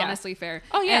 honestly fair.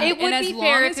 Oh yeah, it would be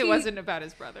fair if it wasn't about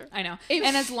his brother. I know.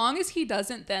 And as long as he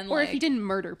doesn't then or if he didn't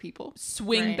murder people,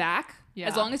 swing back. Yeah.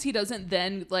 As long as he doesn't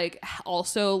then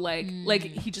also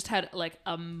he just had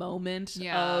a moment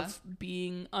of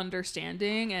being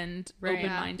understanding and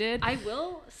open-minded. I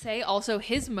will say also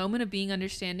his moment of being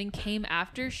understanding came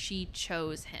after she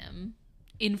chose him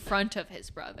in front of his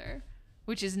brother,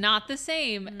 which is not the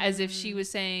same as if she was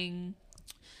saying.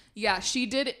 Yeah, she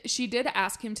did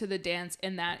ask him to the dance,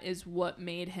 and that is what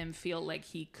made him feel like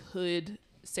he could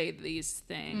say these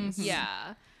things.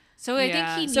 Yeah. So I think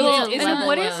he needs So a is level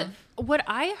what of... What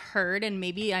I heard, and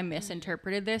maybe I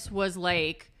misinterpreted this, was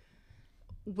like,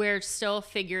 we're still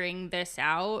figuring this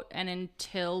out, and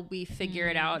until we figure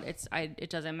it out, it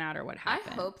doesn't matter what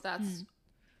happens. I hope that's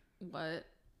what.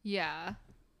 Yeah.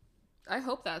 I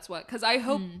hope that's what. Because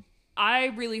I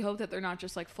really hope that they're not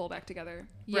just like full back together.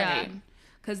 Yeah. Right?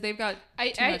 Because they've got I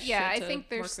to think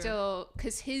they're work still,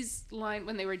 because his line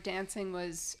when they were dancing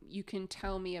was, "You can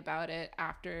tell me about it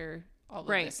after all of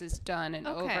this is done and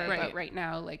over, but right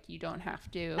now, like, you don't have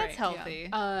to." That's healthy.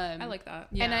 I like that.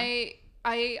 Yeah. And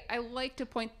I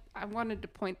wanted to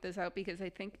point this out because I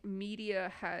think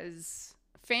media has,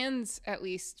 at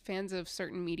least fans of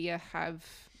certain media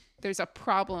there's a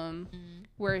problem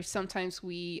where sometimes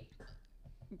we're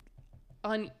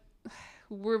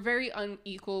very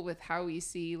unequal with how we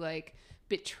see like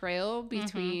betrayal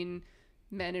between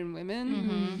men and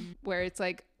women, where it's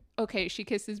like, okay, she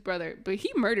kissed his brother, but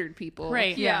he murdered people.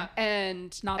 Right. Yeah.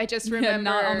 And Not, I just remember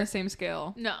not on the same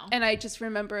scale. No. and I just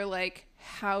remember like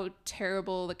how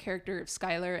terrible the character of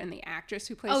Skylar and the actress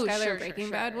who plays Skylar in Breaking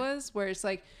Bad was, where it's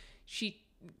like she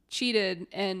cheated,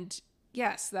 and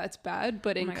yes, that's bad,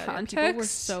 but in context, people were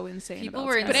so insane. People about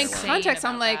were Skylar. but in insane context,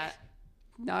 I'm about like, that.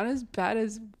 not as bad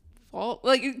as Walt.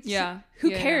 Like, who Yeah.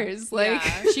 cares? Like,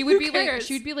 She would who be cares?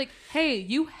 like, "Hey,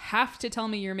 you have to tell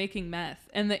me you're making meth,"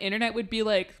 and the internet would be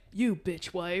like, "You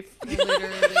bitch wife,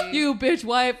 Literally. you bitch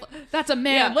wife. That's a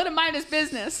man. Yeah. Let him mind his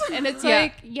business." And it's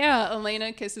like, yeah,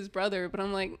 Elena kisses brother, but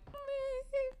I'm like,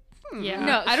 Yeah.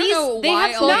 No, I don't know They why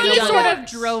have Elena he was- sort of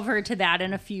drove her to that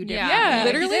in a few different Yeah,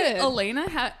 ways. he did.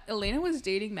 literally, Elena was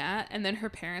dating Matt, and then her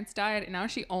parents died, and now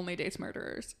she only dates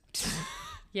murderers.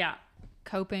 Yeah.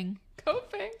 Coping.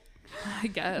 coping. I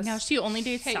guess. Now she only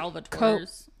dates Hey,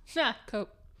 Salvatore's. Cope.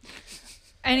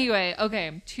 Anyway,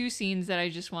 okay, 2 scenes that I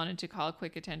just wanted to call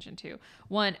quick attention to.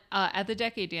 One, at the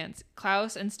decade dance,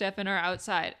 Klaus and Stefan are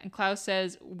outside, and Klaus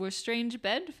says, "We're strange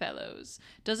bedfellows.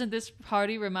 Doesn't this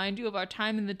party remind you of our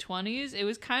time in the 20s? It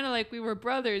was kind of like we were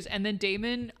brothers." And then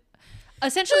Damon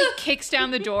essentially kicks down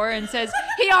the door and says,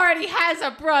 "He already has a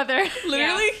brother."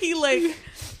 Literally,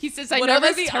 He says, I know whatever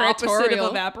that's the opposite territorial.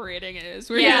 of evaporating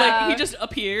is, where Yeah. he just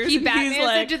appears. He and he's Batmans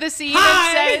like, into the scene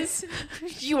 "Hi!" and says,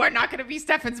 "You are not going to be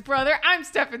Stefan's brother. I'm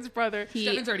Stefan's brother."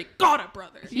 Stefan's already got a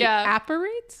brother. Yeah.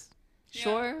 Apparates?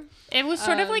 Sure. It was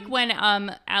sort of like when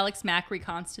Alex Mack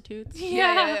reconstitutes.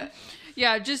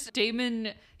 Yeah, just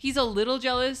Damon, he's a little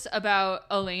jealous about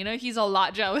Elena. He's a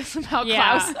lot jealous about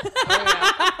Yeah. Klaus.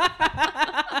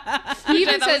 He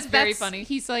even thought says was very that's funny.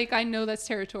 He's like, I know that's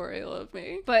territorial of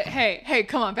me. But hey,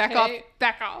 come on, back off.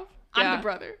 I'm Yeah. the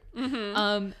brother.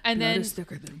 Mm-hmm. And then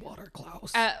thicker than water,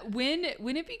 Klaus. when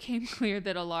it became clear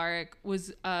that Alaric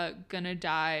was gonna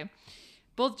die,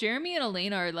 both Jeremy and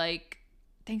Elena are like,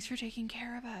 "Thanks for taking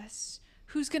care of us.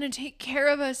 Who's gonna take care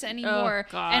of us anymore?"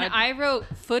 God. And I wrote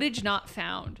footage not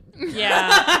found.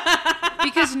 Yeah.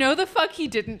 Because no the fuck he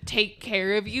didn't take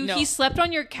care of you. No. He slept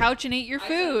on your couch and ate your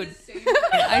food.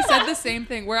 I said the same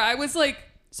thing, where I was like,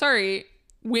 sorry,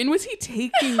 when was he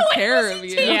taking care of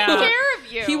you? taking Care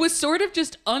of you. He was sort of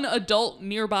just an adult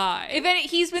nearby. If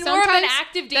he's been more of an Sometimes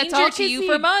active that's danger all to you he-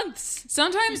 for months.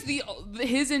 Sometimes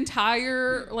his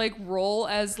entire like role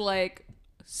as like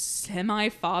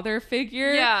semi-father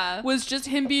figure was just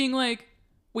him being like,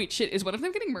 wait, shit, is one of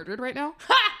them getting murdered right now?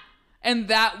 Ha! And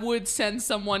that would send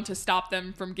someone to stop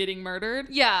them from getting murdered.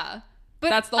 Yeah. But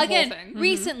That's the whole again, thing.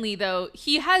 recently though,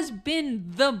 he has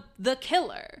been the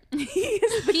killer. The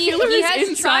killer He is has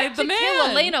inside tried the to man. kill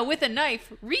Elena with a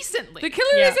knife recently. The killer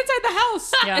Yeah. is inside the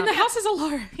house, Yeah. and the house is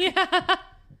Alaric. Yeah.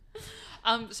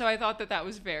 So I thought that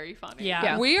was very funny.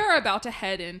 Yeah. We are about to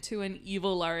head into an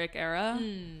evil Alaric era.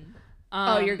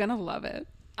 Oh, you're going to love it.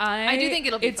 I do think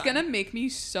it'll be It's fun. gonna make me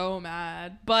so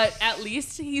mad, but at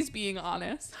least he's being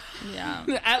honest. Yeah.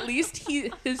 At least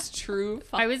his true.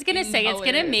 I was going to say, it's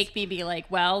going to hilarious. make me be like,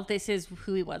 well, this is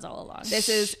who he was all along.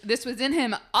 This was in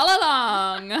him all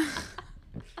along.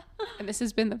 And this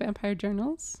has been the Vampire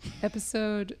Journals,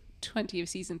 episode 20 of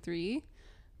season 3.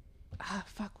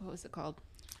 Fuck, what was it called?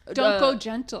 Don't go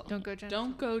gentle. Don't go gentle.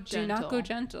 Don't go Do gentle. not go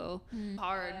gentle.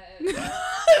 hard.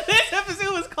 This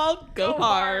episode was called "Go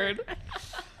Hard."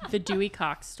 The Dewey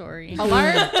Cox story.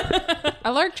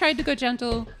 Alaric tried to go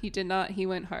gentle. He did not. He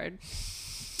went hard.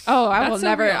 Oh, I will That's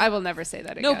so real. never say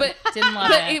that again. No, but Didn't love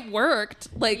but it. it worked.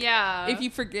 Like, Yeah. if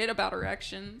you forget about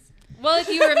erections. Well, if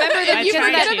you remember I the you tried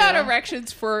forget to. about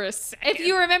erections for a second. if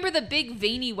you remember the big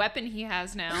veiny weapon he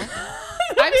has now.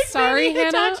 I'm sorry, Hannah.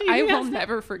 Hitachi, I will yes.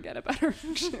 never forget about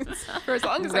erections for as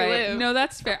long as I Right. live. No,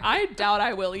 that's fair. I doubt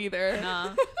I will either.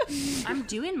 Nah. I'm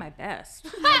doing my best.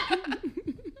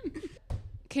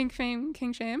 King fame,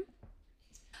 king shame.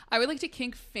 I would like to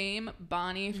kink fame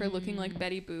Bonnie for looking like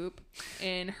Betty Boop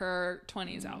in her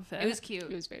 20s outfit. It was cute.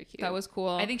 It was very cute. That was cool.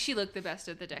 I think she looked the best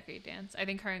at the decade dance. I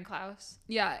think her and Klaus.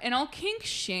 Yeah, and I'll kink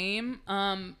shame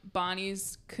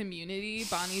Bonnie's community,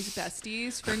 Bonnie's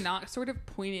besties, for not sort of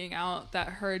pointing out that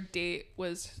her date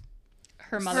was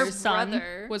her mother's son.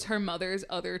 brother. Was her mother's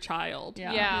other child.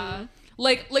 Yeah.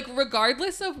 Like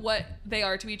regardless of what they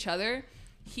are to each other,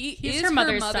 he's is her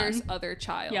mother's son. Other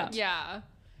child. Yeah.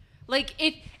 Like,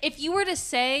 if you were to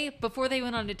say, before they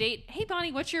went on a date, hey,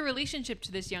 Bonnie, what's your relationship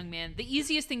to this young man? The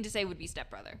easiest thing to say would be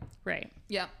stepbrother. Right.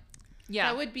 Yeah. Yeah.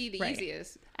 That would be the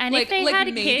easiest. And if they had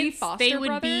maybe kids, they would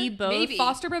brother? be both. Maybe.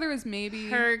 Foster brother is maybe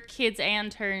her kids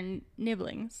and her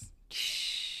nibblings.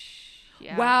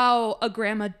 Yeah. Wow, a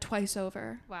grandma twice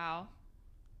over. Wow.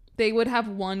 They would have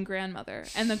one grandmother,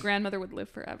 and the grandmother would live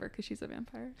forever because she's a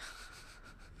vampire.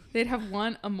 They'd have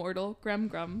one immortal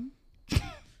Grum.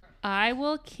 I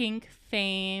will kink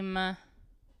fame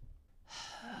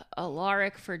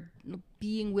Alaric for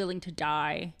being willing to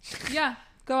die. Yeah,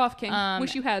 go off, King.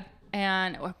 Wish you had.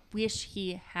 And or wish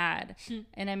he had.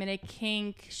 And I'm going to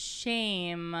kink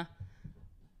shame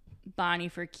Bonnie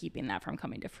for keeping that from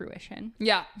coming to fruition.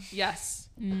 Yeah. Yes.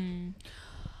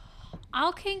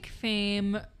 I'll kink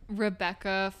fame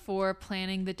Rebecca for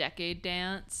planning the decade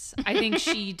dance. I think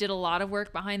she did a lot of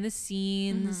work behind the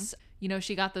scenes. You know,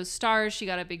 she got those stars, she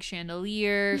got a big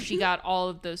chandelier, she got all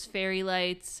of those fairy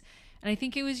lights. And I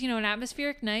think it was, you know, an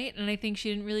atmospheric night. And I think she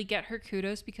didn't really get her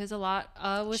kudos because a lot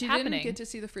was she happening. She didn't get to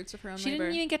see the fruits of her own labor. She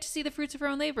didn't even get to see the fruits of her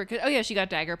own labor. Oh, yeah, she got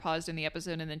dagger paused in the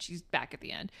episode and then she's back at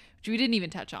the end, which we didn't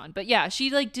even touch on. But yeah, she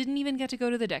didn't even get to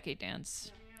go to the decade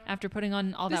dance after putting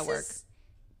on all that work. Is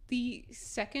the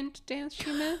second dance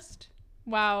she missed.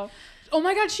 Wow. Oh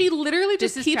my God, she literally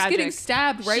just keeps tragic. getting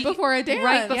stabbed before a dance.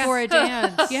 Right before a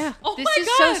dance. Yeah. Oh this my is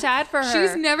God. so sad for her.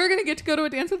 She's never going to get to go to a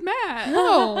dance with Matt.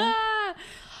 No.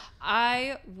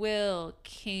 I will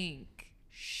kink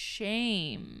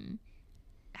shame.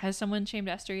 Has someone shamed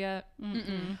Esther yet?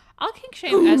 Mm-mm. I'll kink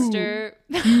shame Esther.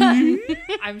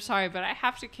 I'm sorry, but I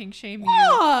have to kink shame you.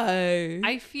 Why?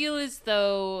 I feel as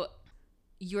though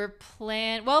your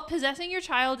plan... Well, possessing your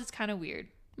child is kind of weird,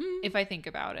 if I think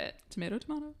about it. Tomato.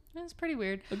 That's pretty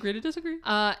weird. Agree to disagree.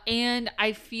 And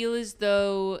I feel as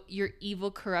though your evil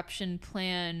corruption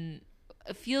plan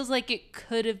feels like it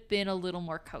could have been a little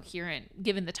more coherent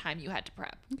given the time you had to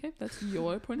prep. Okay, that's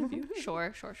your point of view.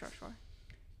 Sure.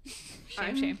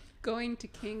 I'm Shame. going to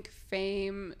kink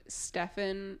fame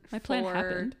Stefan. My plan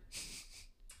happened.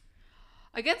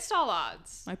 Against all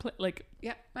odds. My plan,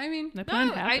 Yeah, I mean, my plan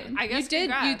happened. I guess you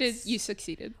congrats. you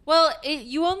succeeded. Well,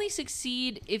 you only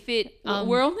succeed if it...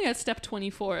 we're only at step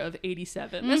 24 of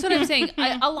 87. That's what I'm saying.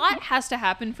 A lot has to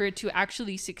happen for it to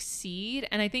actually succeed.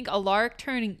 And I think Alaric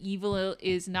turning evil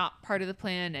is not part of the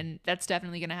plan. And that's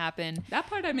definitely going to happen. That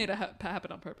part I made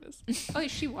happen on purpose. Oh,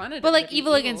 she wanted. But him like to be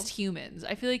evil against humans.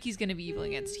 I feel like he's going to be evil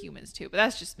against humans too. But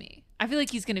that's just me. I feel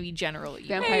like he's going to be general evil.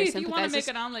 Vampire Hey, if you want to sympathizes. make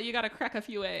an omelet, you got to crack a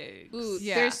few eggs. Ooh,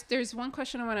 Yeah. there's one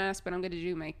question I want to ask, but I'm going to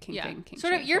do my kink.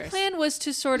 Sort of, your plan was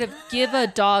to sort of give a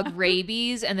dog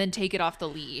rabies and then take it off the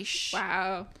leash.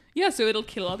 Wow. Yeah, so it'll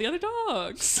kill all the other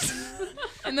dogs.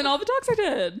 And then all the dogs are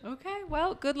dead. Okay,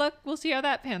 well, good luck. We'll see how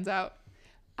that pans out.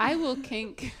 I will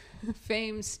kink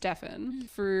fame Stefan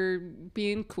for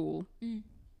being cool.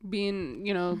 Being,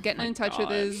 getting in touch with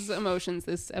his emotions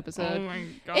this episode. Oh my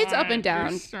God. It's up and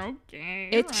down. You're so gay.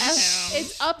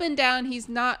 It's up and down. He's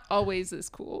not always this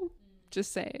cool.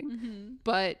 Just saying.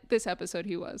 But this episode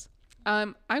he was.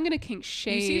 I'm gonna kink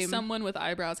shame. You see someone with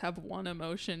eyebrows have one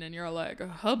emotion and you're like,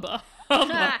 hubba.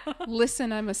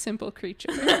 Listen, I'm a simple creature.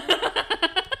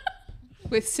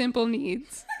 With simple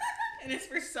needs. And it's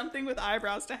for something with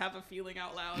eyebrows to have a feeling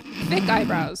out loud. Thick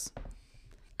eyebrows.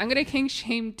 I'm gonna kink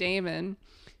shame Damon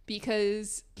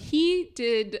because he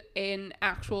did an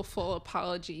actual full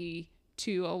apology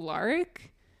to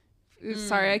Alaric.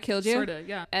 Sorry I killed you. Sorta,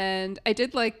 yeah. And I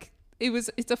did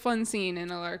it's a fun scene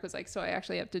and Alaric was like, so I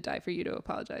actually have to die for you to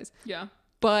apologize. Yeah.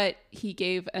 But he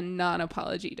gave a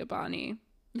non-apology to Bonnie.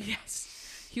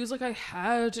 Yes. He was like, I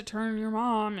had to turn your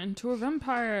mom into a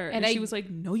vampire. And she was like,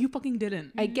 no, you fucking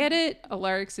didn't. I get it.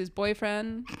 Alaric's his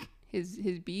boyfriend, his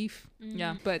beef.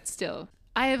 Yeah. But still.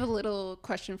 I have a little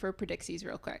question for Predixies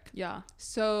real quick. Yeah.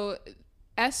 So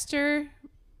Esther,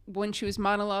 when she was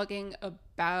monologuing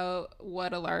about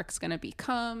what Alaric's going to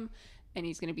become, and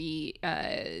he's going to be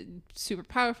super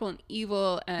powerful and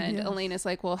evil, and Elena's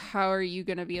like, well, how are you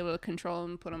going to be able to control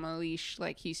him, put him on a leash?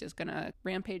 Like, he's just going to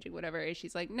rampage or whatever. And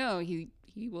she's like, no, he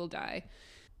will die.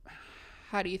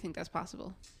 How do you think that's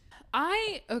possible?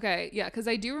 Okay, yeah, because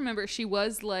I do remember she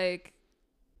was like,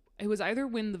 it was either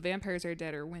when the vampires are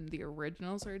dead or when the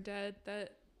originals are dead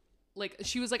that, like,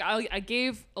 she was like, I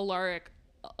gave Alaric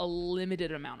a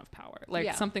limited amount of power,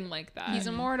 like something like that. He's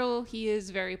immortal. He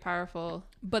is very powerful,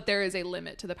 but there is a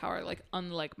limit to the power, like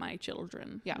unlike my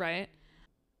children. Yeah, right.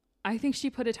 I think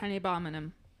she put a tiny bomb in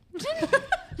him.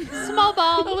 Small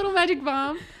bomb, a little magic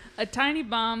bomb, a tiny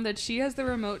bomb that she has the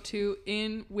remote to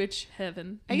in which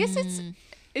heaven? I guess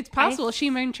it's possible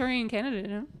she Manchurian candidate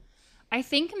him. I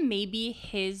think maybe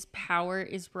his power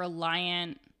is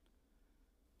reliant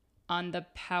on the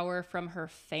power from her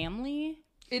family.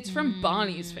 It's from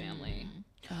Bonnie's family.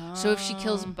 Oh. So if she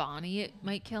kills Bonnie, it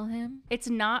might kill him? It's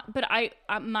not, but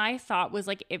my thought was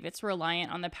like if it's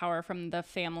reliant on the power from the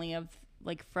family of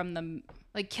like from the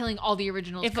like killing all the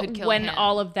originals could kill when him.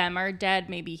 all of them are dead,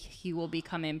 maybe he will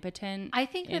become impotent. I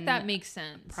think that makes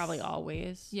sense. Probably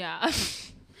always. Yeah.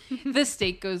 The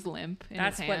stake goes limp in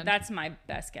his hand. That's my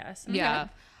best guess. Yeah.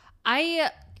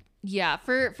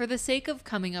 For the sake of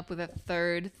coming up with a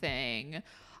third thing,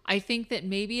 I think that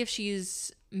maybe if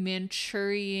she's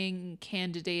Manchurian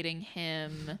candidating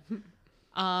him,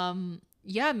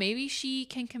 maybe she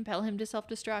can compel him to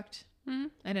self-destruct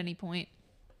at any point.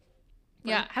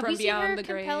 Have we seen her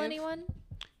compel anyone?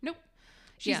 Nope.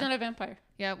 She's not a vampire.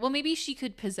 Yeah, well, maybe she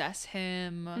could possess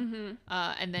him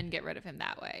and then get rid of him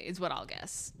that way, is what I'll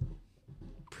guess.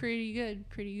 Pretty good,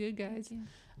 guys.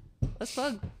 Yeah. Let's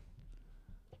plug.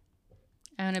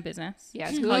 I own a business.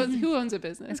 Yes, who owns a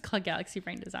business? It's called Galaxy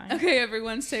Brain Design. Okay,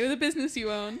 everyone, say the business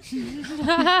you own.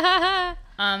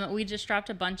 We just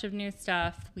dropped a bunch of new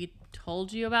stuff. We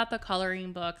told you about the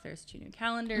coloring book. There's 2 new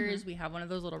calendars. We have one of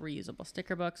those little reusable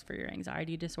sticker books for your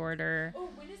anxiety disorder.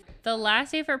 The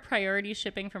last day for priority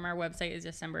shipping from our website is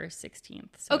December 16th.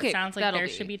 So it sounds like there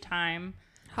should be time.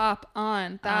 Hop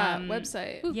on that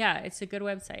website. Yeah, it's a good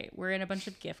website. We're in a bunch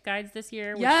of gift guides this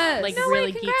year, which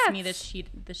really geeks me the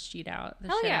sheet out.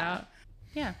 Hell yeah. Out.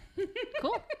 Yeah.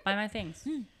 Cool. Buy my things.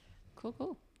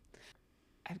 Cool.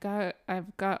 I've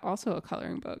got also a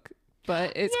coloring book,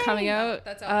 but it's coming out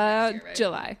next year, right?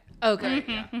 July.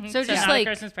 Okay. So just not a like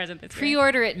Christmas present this year.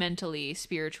 pre-order it mentally,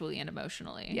 spiritually, and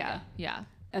emotionally. Yeah.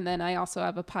 And then I also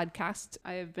have a podcast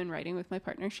I have been writing with my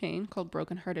partner Shane called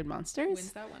Broken Hearted Monsters.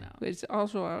 When's that one out? Which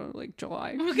also out like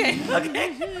July. Okay.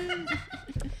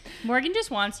 Morgan just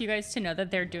wants you guys to know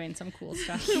that they're doing some cool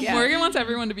stuff. Yeah. Morgan wants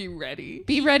everyone to be ready.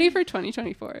 Be ready for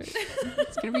 2024.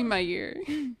 It's gonna be my year.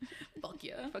 Fuck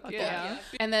yeah. Fuck yeah.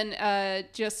 And then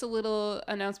just a little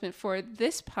announcement for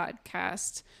this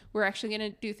podcast. We're actually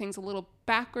going to do things a little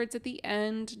backwards at the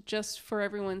end, just for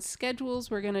everyone's schedules.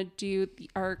 We're going to do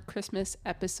our Christmas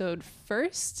episode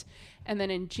first. And then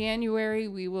in January,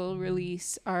 we will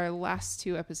release our last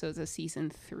 2 episodes of season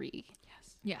 3.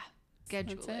 Yes. Yeah.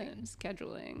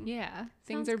 Scheduling. Yeah.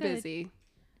 Things are busy.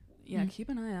 Yeah, keep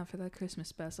an eye out for that Christmas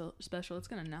special. It's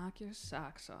going to knock your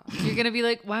socks off. You're going to be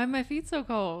like, why are my feet so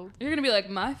cold? You're going to be like,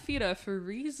 my feet are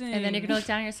freezing. And then you're going to look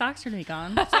down and your socks are going to be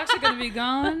gone. Socks are going to be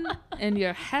gone. And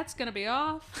your hat's going to be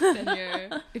off.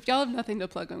 And if y'all have nothing to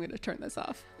plug, I'm going to turn this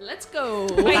off. Let's go.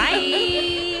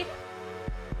 Bye.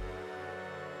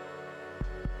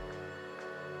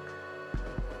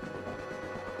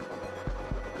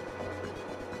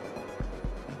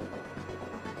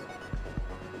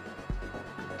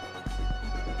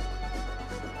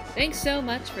 Thanks so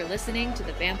much for listening to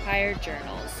the Vampire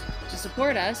Journals. To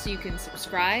support us, you can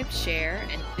subscribe, share,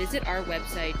 and visit our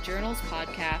website,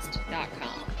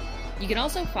 journalspodcast.com. You can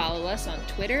also follow us on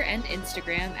Twitter and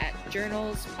Instagram at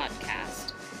Journals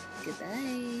Podcast.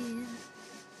 Goodbye.